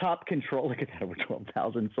 touch-top control. Look at that, over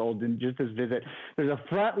 12,000 sold in just this visit. There's a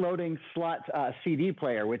front-loading slot CD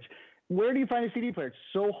player, which, where do you find a CD player? It's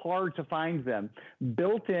so hard to find them.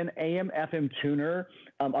 Built-in AM/FM tuner,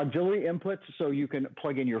 auxiliary inputs, so you can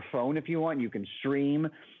plug in your phone if you want. You can stream.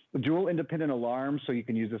 Dual independent alarms, so you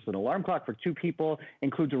can use this as an alarm clock for 2 people.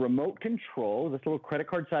 Includes a remote control, this little credit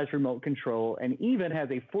card-sized remote control, and even has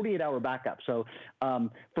a 48-hour backup. So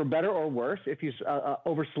for better or worse, if you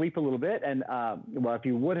oversleep a little bit, and well, if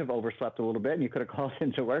you would have overslept a little bit, and you could have called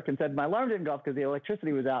into work and said, my alarm didn't go off because the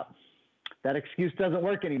electricity was out, that excuse doesn't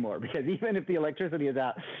work anymore, because even if the electricity is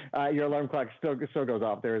out, your alarm clock still goes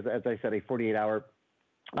off. There's, as I said, a 48-hour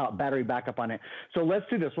battery backup on it. So let's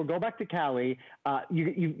do this. We'll go back to Callie.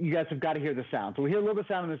 You guys have got to hear the sound. So we'll hear a little bit of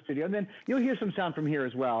sound in the studio, and then you'll hear some sound from here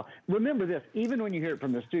as well. Remember this, even when you hear it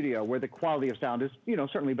from the studio, where the quality of sound is, you know,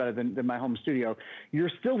 certainly better than my home studio,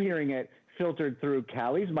 you're still hearing it filtered through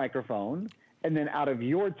Callie's microphone, and then out of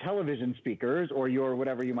your television speakers or your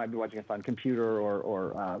whatever you might be watching on computer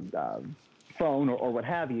or phone or what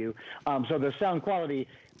have you. So the sound quality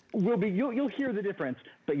will be, you'll hear the difference,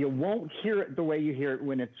 but you won't hear it the way you hear it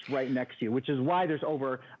when it's right next to you, which is why there's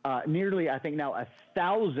over nearly, I think now,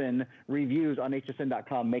 1,000 reviews on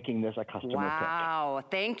hsn.com making this a customer pick. Wow,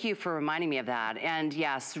 thank you for reminding me of that. And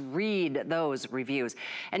yes, read those reviews.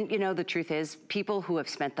 And you know, the truth is, people who have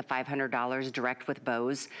spent the $500 direct with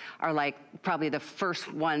Bose are like probably the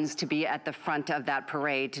first ones to be at the front of that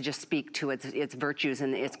parade to just speak to its virtues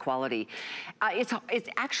and its quality. It's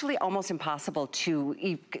actually almost impossible to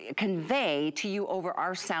convey to you over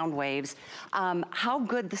our sound waves how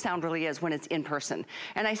good the sound really is when it's in person.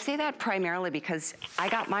 And I say that primarily because I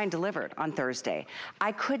got mine delivered on Thursday.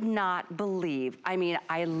 I could not believe, I mean,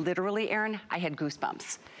 I literally, Aaron, I had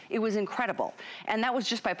goosebumps. It was incredible. And that was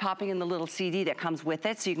just by popping in the little CD that comes with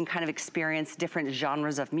it, so you can kind of experience different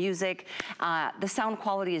genres of music. The sound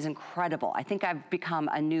quality is incredible. I think I've become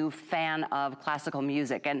a new fan of classical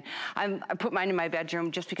music. And I put mine in my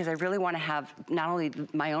bedroom just because I really want to have not only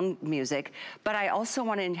my own music, but I also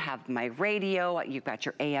want to have my radio. You've got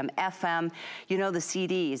your AM, FM, you know, the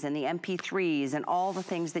CDs and the MP3s and all the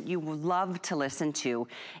things that you love to listen to.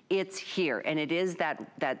 It's here. And it is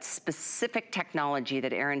that specific technology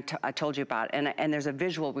that Aaron told you about, and there's a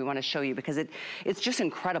visual we want to show you because it's just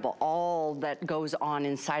incredible, all that goes on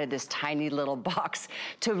inside of this tiny little box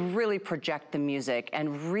to really project the music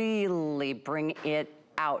and really bring it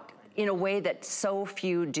out in a way that so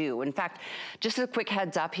few do. In fact, just a quick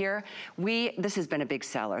heads up here, this has been a big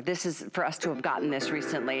seller. This is for us to have gotten this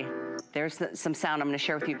recently. There's some sound I'm gonna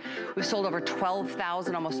share with you. We've sold over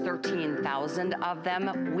 12,000, almost 13,000 of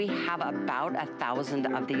them. We have about 1,000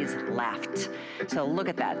 of these left. So look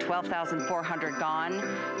at that, 12,400 gone.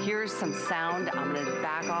 Here's some sound. I'm gonna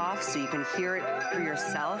back off so you can hear it for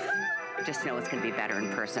yourself. Just know it's gonna be better in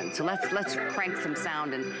person. So let's crank some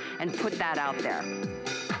sound and put that out there.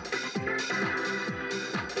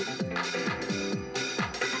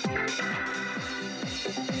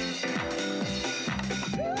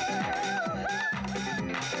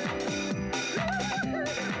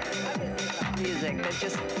 Music that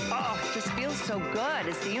just feels so good.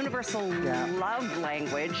 It's the universal love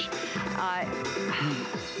language.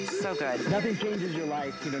 So good. Nothing changes your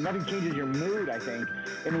life, you know, nothing changes your mood, I think,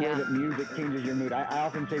 in the way that music changes your mood. I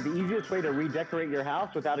often say the easiest way to redecorate your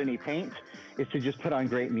house without any paint is to just put on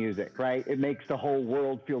great music, right? It makes the whole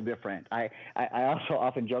world feel different. I also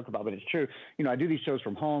often joke about, but it's true. You know, I do these shows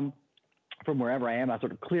from home, from wherever I am. I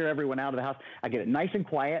sort of clear everyone out of the house. I get it nice and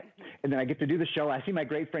quiet, and then I get to do the show. I see my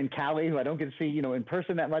great friend Callie, who I don't get to see, you know, in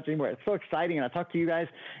person that much anymore. It's so exciting, and I talk to you guys,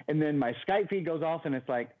 and then my Skype feed goes off, and it's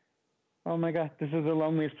like, oh my God, this is the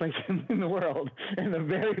loneliest place in the world. And the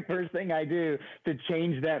very first thing I do to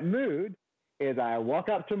change that mood is I walk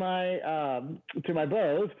up to my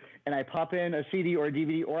Bose and I pop in a CD or a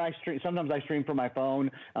DVD, or I stream. Sometimes I stream from my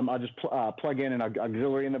phone. I'll just plug in an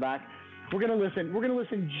auxiliary in the back. We're gonna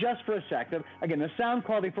listen just for a sec. Again, the sound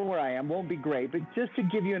quality from where I am won't be great, but just to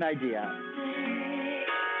give you an idea.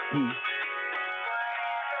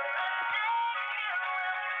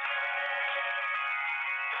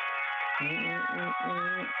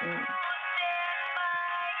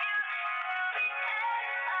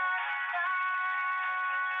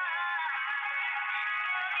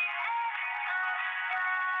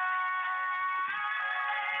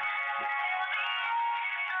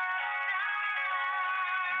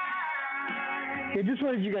 I just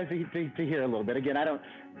wanted you guys to hear a little bit. Again,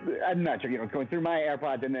 I'm not sure, you know, going through my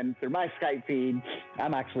AirPods and then through my Skype feed.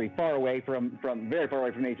 I'm actually very far away from the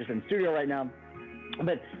HSN studio right now.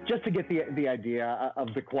 But just to get the idea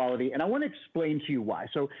of the quality, and I want to explain to you why.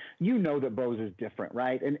 So you know that Bose is different,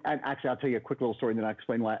 right? And actually, I'll tell you a quick little story, and then I'll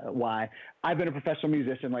explain why. I've been a professional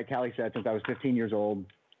musician, like Callie said, since I was 15 years old.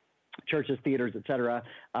 Churches, theaters, et cetera.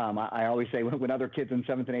 I always say when other kids in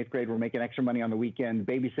 7th and 8th grade were making extra money on the weekend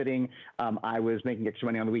babysitting, I was making extra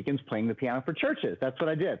money on the weekends playing the piano for churches. That's what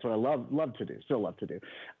I did. That's what I love to do, still love to do.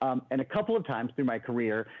 And a couple of times through my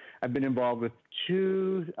career, I've been involved with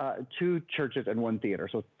two churches and one theater,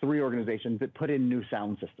 so 3 organizations that put in new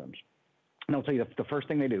sound systems. And I'll tell you, the first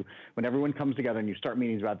thing they do when everyone comes together and you start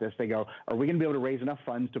meetings about this, they go, are we going to be able to raise enough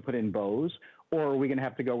funds to put in Bose, or are we going to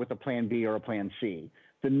have to go with a plan B or a plan C?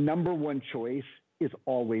 The number one choice is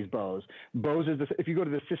always Bose. Bose is if you go to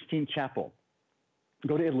the Sistine Chapel,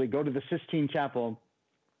 go to Italy, go to the Sistine Chapel,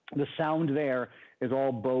 the sound there is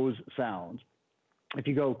all Bose sound. If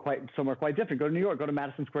you go somewhere quite different, go to New York, go to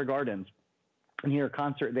Madison Square Gardens and hear a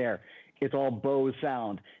concert there. It's all Bose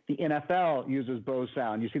sound. The NFL uses Bose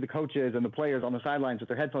sound. You see the coaches and the players on the sidelines with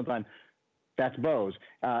their headphones on. That's Bose.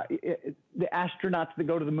 The astronauts that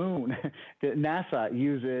go to the moon, NASA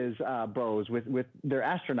uses Bose with their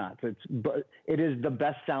astronauts. It is the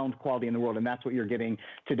best sound quality in the world, and that's what you're getting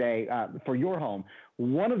today for your home.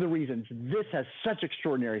 One of the reasons this has such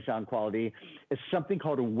extraordinary sound quality is something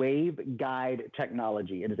called a waveguide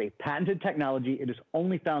technology. It is a patented technology. It is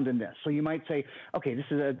only found in this. So you might say, okay,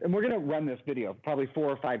 and we're going to run this video probably 4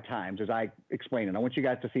 or 5 times as I explain it. I want you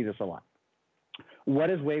guys to see this a lot. What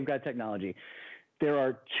is waveguide technology? There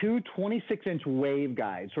are 2 26-inch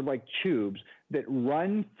waveguides, sort of like tubes, that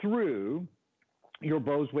run through your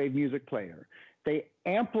Bose Wave music player. They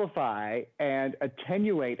amplify and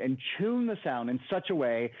attenuate and tune the sound in such a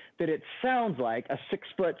way that it sounds like a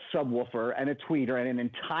 6-foot subwoofer and a tweeter and an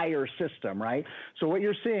entire system, right? So what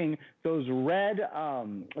you're seeing, those red,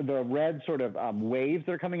 the red sort of waves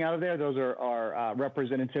that are coming out of there, those are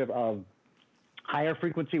representative of higher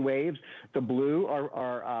frequency waves. The blue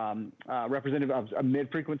are representative of a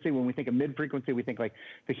mid-frequency. When we think of mid-frequency, we think like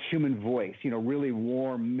the human voice, you know, really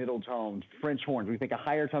warm middle tones, French horns. We think of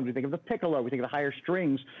higher tones. We think of the piccolo. We think of the higher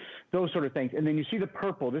strings, those sort of things. And then you see the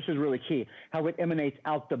purple. This is really key, how it emanates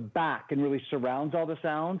out the back and really surrounds all the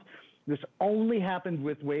sounds. This only happens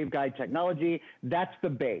with waveguide technology. That's the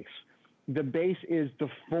bass. The bass is the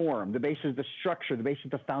form. The bass is the structure. The bass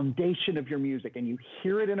is the foundation of your music. And you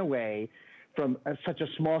hear it in a way from such a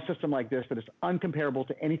small system like this that is uncomparable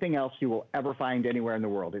to anything else you will ever find anywhere in the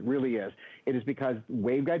world. It really is. It is because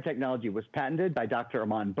waveguide technology was patented by Dr.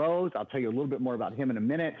 Armand Bose. I'll tell you a little bit more about him in a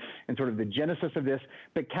minute and sort of the genesis of this.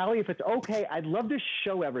 But Callie, if it's okay, I'd love to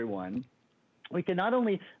show everyone. We can not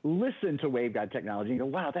only listen to waveguide technology and go,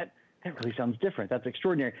 wow, that really sounds different. That's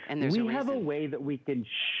extraordinary. And we have a way that we can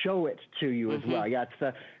show it to you as well. Yeah, it's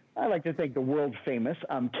I like to think the world famous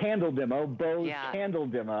candle demo, Bose candle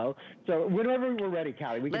demo. So whenever we're ready,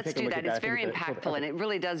 Callie, we can take a look at that. Let's do that. It's very impactful, and it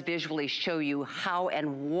really does visually show you how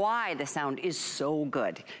and why the sound is so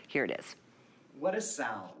good. Here it is. What is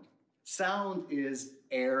sound? Sound is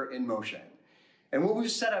air in motion. And what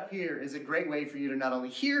we've set up here is a great way for you to not only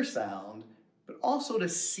hear sound, but also to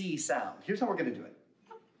see sound. Here's how we're going to do it.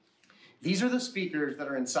 These are the speakers that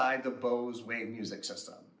are inside the Bose Wave music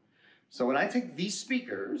system. So when I take these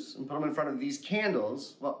speakers and put them in front of these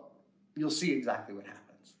candles, well, you'll see exactly what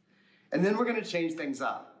happens. And then we're going to change things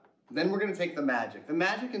up. Then we're going to take the magic. The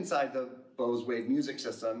magic inside the Bose Wave music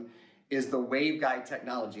system is the waveguide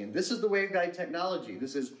technology. And this is the waveguide technology.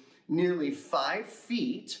 This is nearly 5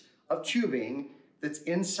 feet of tubing that's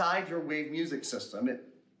inside your wave music system. It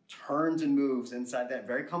turns and moves inside that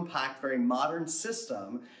very compact, very modern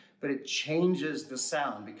system, but it changes the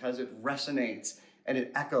sound because it resonates and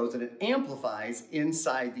it echoes and it amplifies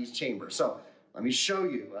inside these chambers. So let me show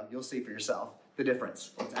you, you'll see for yourself the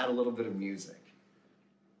difference. Let's add a little bit of music.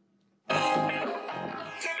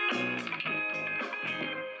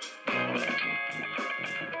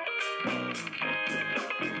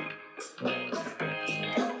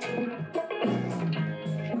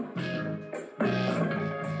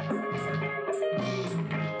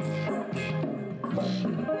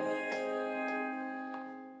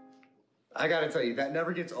 I gotta tell you, that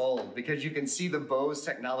never gets old because you can see the Bose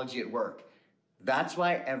technology at work. That's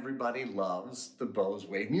why everybody loves the Bose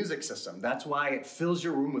Wave music system. That's why it fills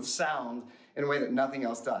your room with sound in a way that nothing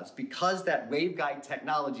else does, because that waveguide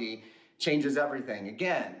technology changes everything.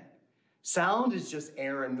 Again, sound is just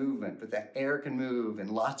air and movement, but that air can move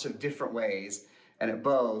in lots of different ways. And at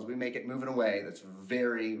Bose, we make it move in a way that's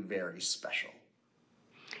very, very special.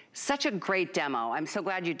 Such a great demo. I'm so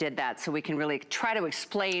glad you did that so we can really try to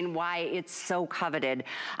explain why it's so coveted.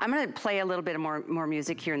 I'm gonna play a little bit more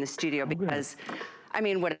music here in the studio because, I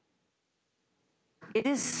mean, it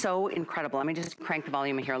is so incredible. Let me just crank the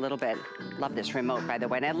volume here a little bit. Love this remote, by the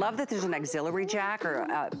way. And I love that there's an auxiliary jack or,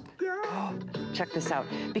 check this out.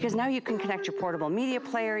 Because now you can connect your portable media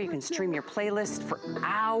player, you can stream your playlist for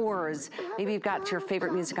hours. Maybe you've got your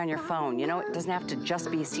favorite music on your phone. You know, it doesn't have to just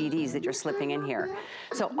be CDs that you're slipping in here.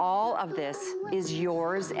 So all of this is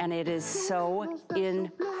yours, and it is so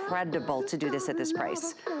incredible to do this at this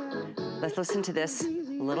price. Let's listen to this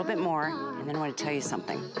a little bit more, and then I want to tell you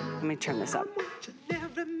something. Let me turn this up.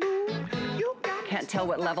 Can't tell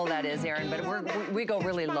what level that is, Aaron, but we go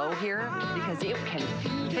really low here because it can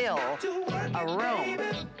fill a room.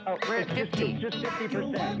 Oh, we're at 50. Just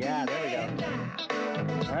 50%. Yeah, there we go.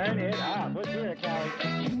 Turn it up. Look here, Callie.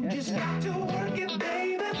 There we go.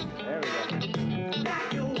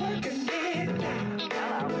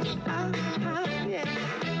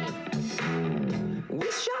 Is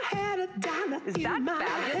that fabulous? That's the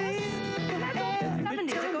 70s.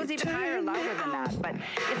 It goes even higher and louder than that. But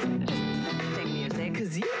it's just interesting music.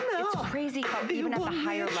 It's crazy how even at the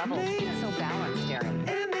higher levels, it's so balanced, Aaron.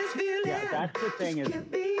 Yeah, that's the thing is,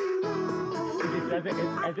 as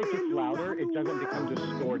it gets louder, it doesn't become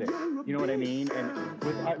distorted. You know what I mean? And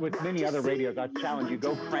with many other radios, I challenge you,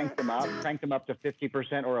 go crank them up to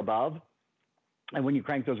 50% or above. And when you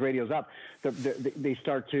crank those radios up, they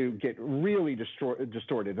start to get really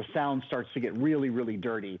distorted. The sound starts to get really, really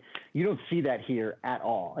dirty. You don't see that here at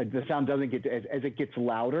all. The sound doesn't get, as it gets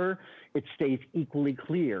louder, it stays equally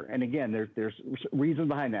clear. And again, there's reason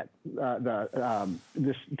behind that.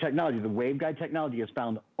 This technology, the waveguide technology, is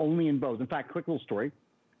found only in Bose. In fact, quick little story.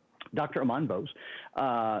 Dr. Aman Bose,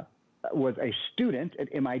 was a student at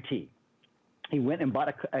MIT. He went and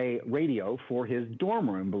bought a radio for his dorm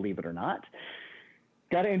room, believe it or not.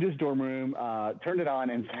 Got into his dorm room, turned it on,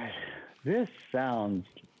 and said, "This sounds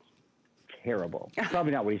terrible."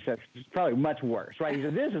 Probably not what he said. It's probably much worse, right? He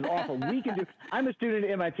said, "This is awful. We can do." I'm a student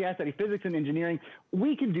at MIT. I study physics and engineering.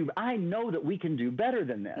 I know that we can do better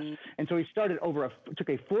than this. And so he started took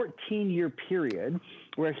a 14-year period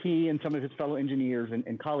where he and some of his fellow engineers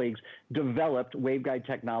and colleagues developed waveguide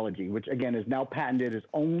technology, which again is now patented, is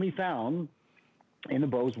only found in the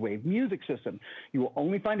Bose Wave music system. You will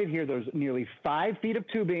only find it here. There's nearly 5 feet of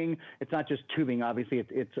tubing. It's not just tubing, obviously.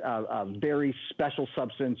 It's a very special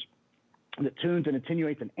substance that tunes and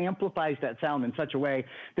attenuates and amplifies that sound in such a way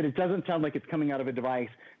that it doesn't sound like it's coming out of a device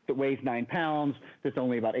that weighs 9 pounds, that's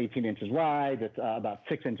only about 18 inches wide, that's about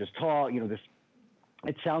 6 inches tall.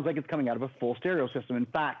 It sounds like it's coming out of a full stereo system. In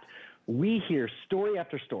fact, we hear story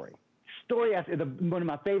after story. One of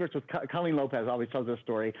my favorites was Colleen Lopez always tells this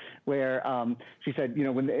story where she said,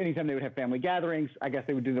 anytime they would have family gatherings, I guess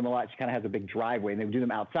they would do them a lot. She kind of has a big driveway, and they would do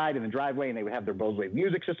them outside in the driveway, and they would have their Bose Wave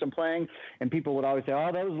music system playing, and people would always say, "Oh,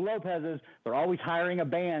 those Lopezes, they're always hiring a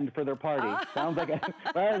band for their party." Sounds like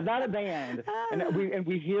well, it's not a band. And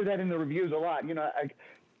we hear that in the reviews a lot. I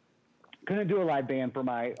couldn't do a live band for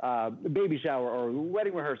my baby shower or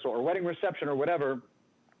wedding rehearsal or wedding reception or whatever.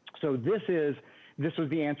 So this was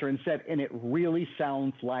the answer instead, and it really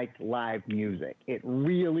sounds like live music. It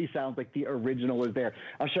really sounds like the original is there.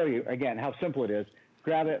 I'll show you, again, how simple it is.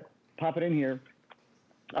 Grab it, pop it in here.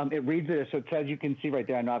 It reads this, so it says, you can see right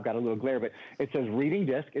there, I know I've got a little glare, but it says reading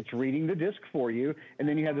disc. It's reading the disc for you, and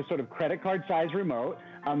then you have this sort of credit card size remote.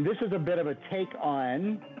 This is a bit of a take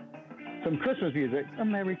on some Christmas music. A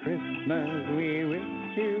Merry Christmas, we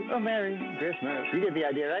wish you a Merry Christmas. You get the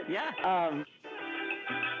idea, right? Yeah.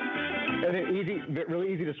 And it's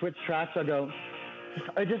really easy to switch tracks. I go,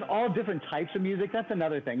 just all different types of music. That's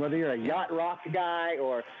another thing. Whether you're a yacht rock guy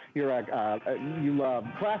or you love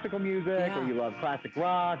classical music or you love classic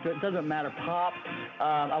rock, it doesn't matter. Pop.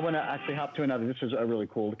 I want to actually hop to another. This is a really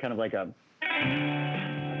cool, kind of like I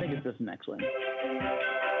think it's this next one.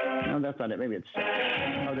 No, that's not it. Maybe it's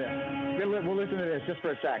this. We'll listen to this just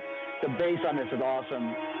for a sec. The bass on this is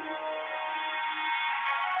awesome.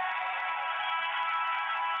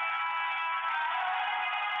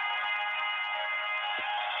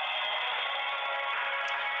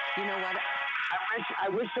 You know what? I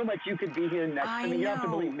wish so much you could be here next to me. You don't have to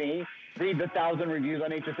believe me. Read the 1,000 reviews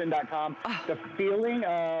on HSN.com. The feeling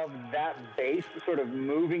of that bass sort of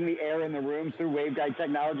moving the air in the room through waveguide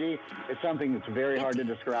technology is something that's very hard to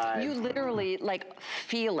describe. You literally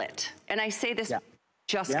feel it. And I say this.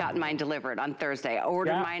 Just got mine delivered on Thursday. I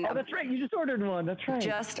ordered mine. Oh, that's right. You just ordered one. That's right.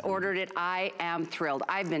 Just ordered it. I am thrilled.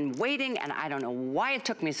 I've been waiting, and I don't know why it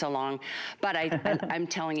took me so long, but I'm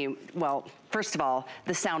telling you, well, first of all,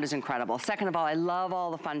 the sound is incredible. Second of all, I love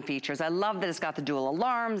all the fun features. I love that it's got the dual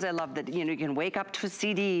alarms. I love that, you can wake up to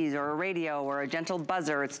CDs or a radio or a gentle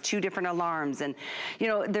buzzer. It's 2 different alarms. And,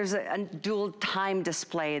 there's a dual time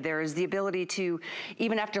display. There's the ability to,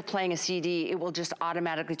 even after playing a CD, it will just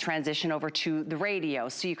automatically transition over to the radio.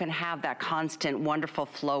 So you can have that constant, wonderful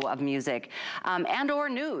flow of music and or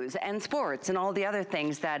news and sports and all the other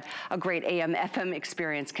things that a great AM, FM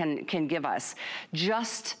experience can give us.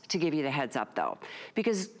 Just to give you the heads up though,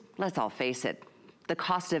 because let's all face it, the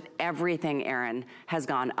cost of everything, Aaron, has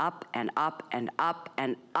gone up and up and up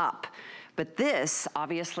and up. But this,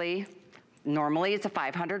 obviously, normally it's a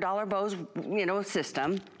 $500 Bose,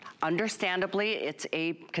 system. Understandably, it's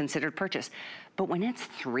a considered purchase. But when it's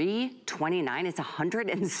 $329, it's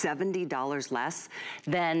 $170 less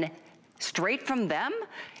than straight from them.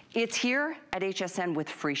 It's here at HSN with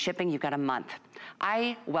free shipping. You've got a month.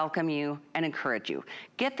 I welcome you and encourage you.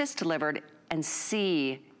 Get this delivered and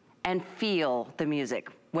see and feel the music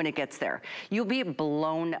when it gets there. You'll be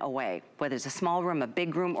blown away, whether it's a small room, a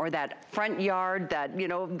big room, or that front yard, that,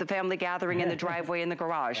 the family gathering in the driveway, in the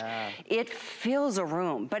garage. It fills a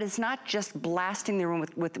room, but it's not just blasting the room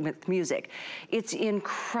with music. It's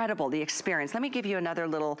incredible, the experience. Let me give you another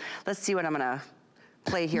little, let's see what I'm gonna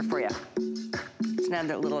play here for you. It's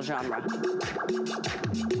another little genre.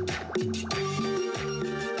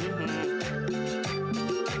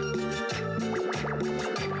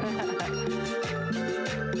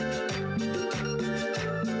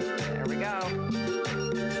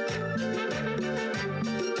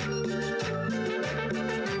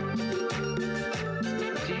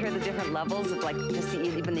 Levels of just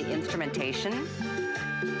even the instrumentation.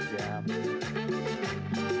 Yeah.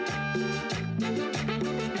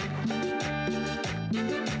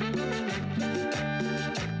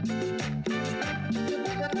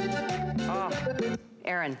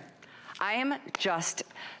 Aaron,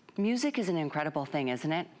 music is an incredible thing,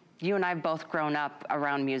 isn't it? You and I have both grown up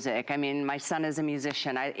around music. I mean, my son is a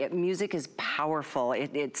musician. Music is powerful.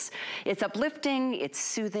 It's uplifting, it's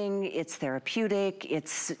soothing, it's therapeutic,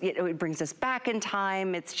 it brings us back in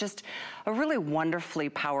time. It's just a really wonderfully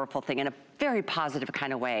powerful thing in a very positive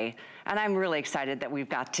kind of way. And I'm really excited that we've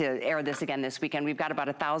got to air this again this weekend. We've got about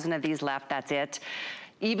 1,000 of these left, that's it.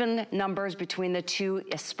 Even numbers between the two.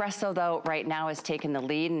 Espresso, though, right now has taken the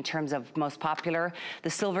lead in terms of most popular.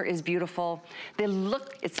 The silver is beautiful. They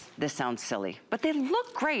look, this sounds silly, but they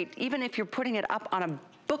look great, even if you're putting it up on a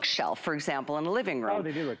bookshelf, for example, in a living room. Oh,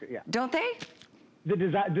 they do look good, yeah. Don't they? The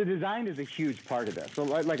design is a huge part of this. So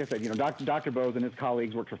like I said, Dr. Bose and his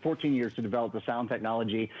colleagues worked for 14 years to develop the sound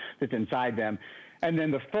technology that's inside them. And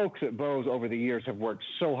then the folks at Bose over the years have worked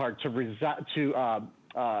so hard to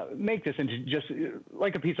make this into just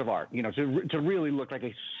like a piece of art, to really look like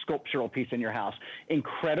a sculptural piece in your house.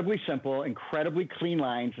 Incredibly simple, incredibly clean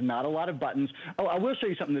lines, not a lot of buttons. Oh, I will show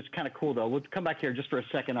you something that's kind of cool, though. We'll come back here just for a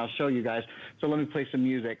second. I'll show you guys. So let me play some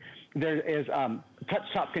music. There is touch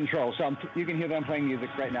stop control. So you can hear that I'm playing music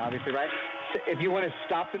right now, obviously, right? If you want to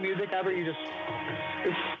stop the music,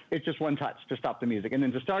 it's just one touch to stop the music. And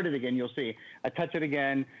then to start it again, you'll see I touch it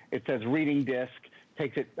again. It says reading disc.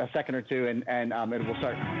 Takes it a second or two, and it will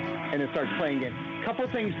start, and it starts playing again. Couple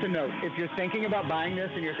things to note: if you're thinking about buying this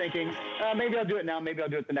and you're thinking, maybe I'll do it now, maybe I'll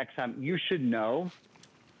do it the next time, you should know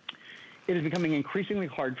it is becoming increasingly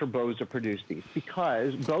hard for Bose to produce these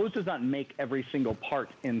because Bose does not make every single part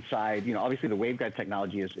inside. Obviously the waveguide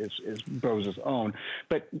technology is Bose's own,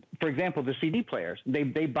 but for example, the CD players, they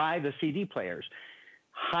buy the CD players,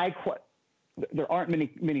 there aren't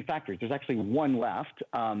many factories. There's actually one left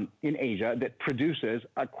in Asia that produces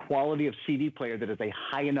a quality of CD player that is a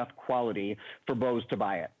high enough quality for Bose to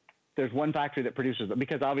buy it. There's one factory that produces them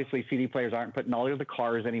because obviously CD players aren't put in all of the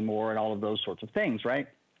cars anymore and all of those sorts of things, right?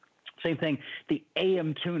 Same thing. The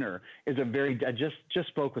AM tuner is I just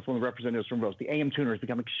spoke with one of the representatives from Bose. The AM tuner has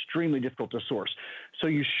become extremely difficult to source. So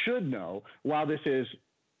you should know, while this is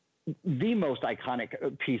the most iconic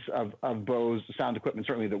piece of Bose sound equipment,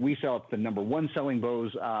 certainly that we sell. It's the #1 selling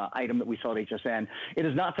Bose item that we sell at HSN. It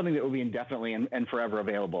is not something that will be indefinitely and forever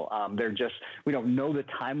available. We don't know the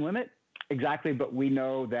time limit exactly, but we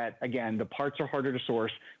know that, again, the parts are harder to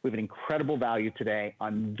source. We have an incredible value today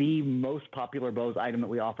on the most popular Bose item that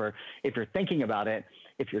we offer. If you're thinking about it,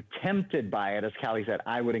 if you're tempted by it, as Callie said,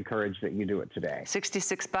 I would encourage that you do it today.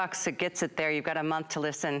 $66, it gets it there. You've got a month to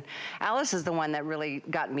listen. Alice is the one that really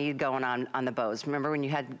got me going on the Bose. Remember when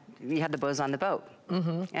you had the Bose on the boat?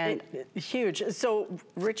 Mm-hmm. And huge. So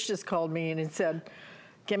Rich just called me and he said,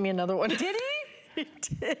 "Get me another one." Did he? He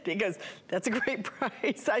did. He goes, "That's a great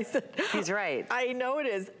price." I said, he's right. I know it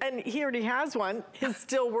is. And he already has one. His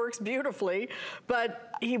still works beautifully,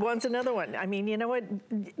 but he wants another one. I mean, you know what?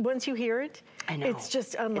 Once you hear it, I know. It's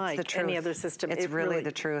just unlike any other system. It's really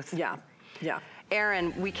the truth. Yeah, yeah.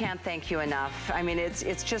 Aaron, we can't thank you enough. I mean,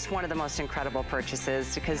 it's just one of the most incredible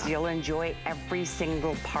purchases because you'll enjoy every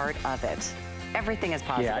single part of it. Everything is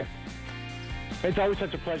positive. Yeah. It's always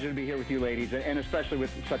such a pleasure to be here with you ladies, and especially with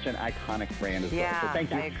such an iconic brand as well. So thank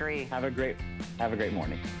you. I agree. Have a great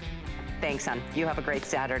morning. Thanks, hon. You have a great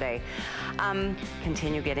Saturday.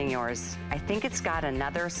 Continue getting yours. I think it's got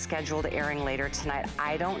another scheduled airing later tonight.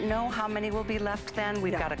 I don't know how many will be left then.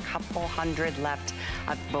 We've got a couple hundred left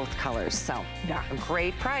of both colors. So a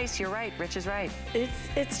great price. You're right. Rich is right.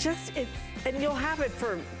 And you'll have it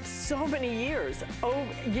for so many years,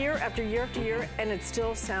 year after year after year, and it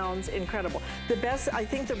still sounds incredible. I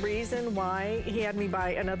think the reason why he had me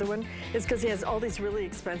buy another one is because he has all these really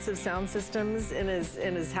expensive sound systems in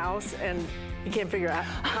his house, and he can't figure out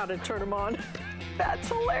how to turn them on. That's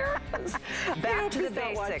hilarious. Back to the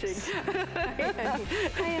basics.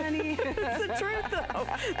 Hi, honey. It's the truth, though.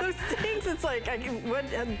 Those things, it's like,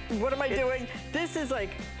 what am I doing? This is like,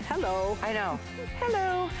 hello. I know.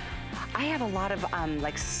 Hello. I have a lot of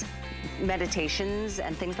meditations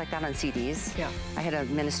and things like that on CDs. Yeah. I had a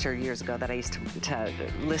minister years ago that I used to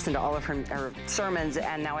listen to all of her sermons,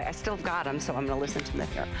 and now I still got them, so I'm going to listen to them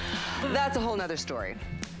here. That's a whole nother story.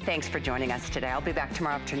 Thanks for joining us today. I'll be back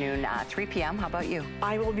tomorrow afternoon, 3 p.m. How about you?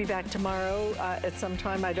 I will be back tomorrow at some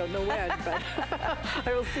time. I don't know when, but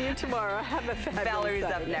I will see you tomorrow. Have a fabulous Valerie's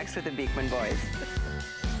Saturday. Up next with the Beekman Boys.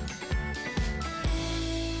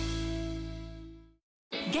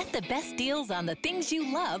 Get Get the best deals on the things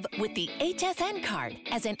you love with the HSN card.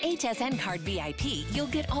 As an HSN card VIP, you'll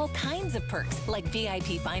get all kinds of perks, like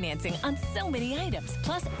VIP financing on so many items,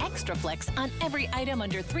 plus extra flex on every item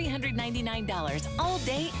under $399 all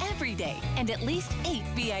day, every day, and at least 8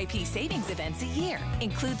 VIP savings events a year.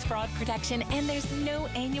 Includes fraud protection, and there's no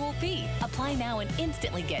annual fee. Apply now and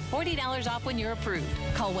instantly get $40 off when you're approved.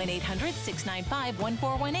 Call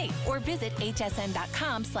 1-800-695-1418 or visit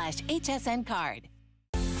hsn.com/HSN card.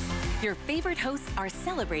 Your favorite hosts are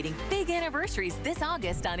celebrating big anniversaries this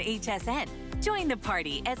August on HSN. Join the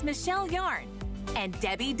party as Michelle Yarn and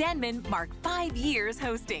Debbie Denman mark 5 years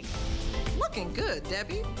hosting. Looking good,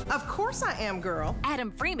 Debbie. Of course I am, girl. Adam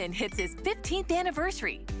Freeman hits his 15th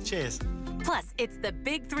anniversary. Cheers. Plus, it's the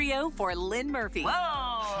Big 3-0 for Lynn Murphy.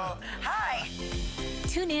 Whoa! Hi!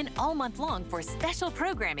 Tune in all month long for special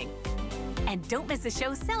programming. And don't miss a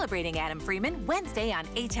show celebrating Adam Freeman Wednesday on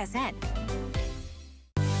HSN.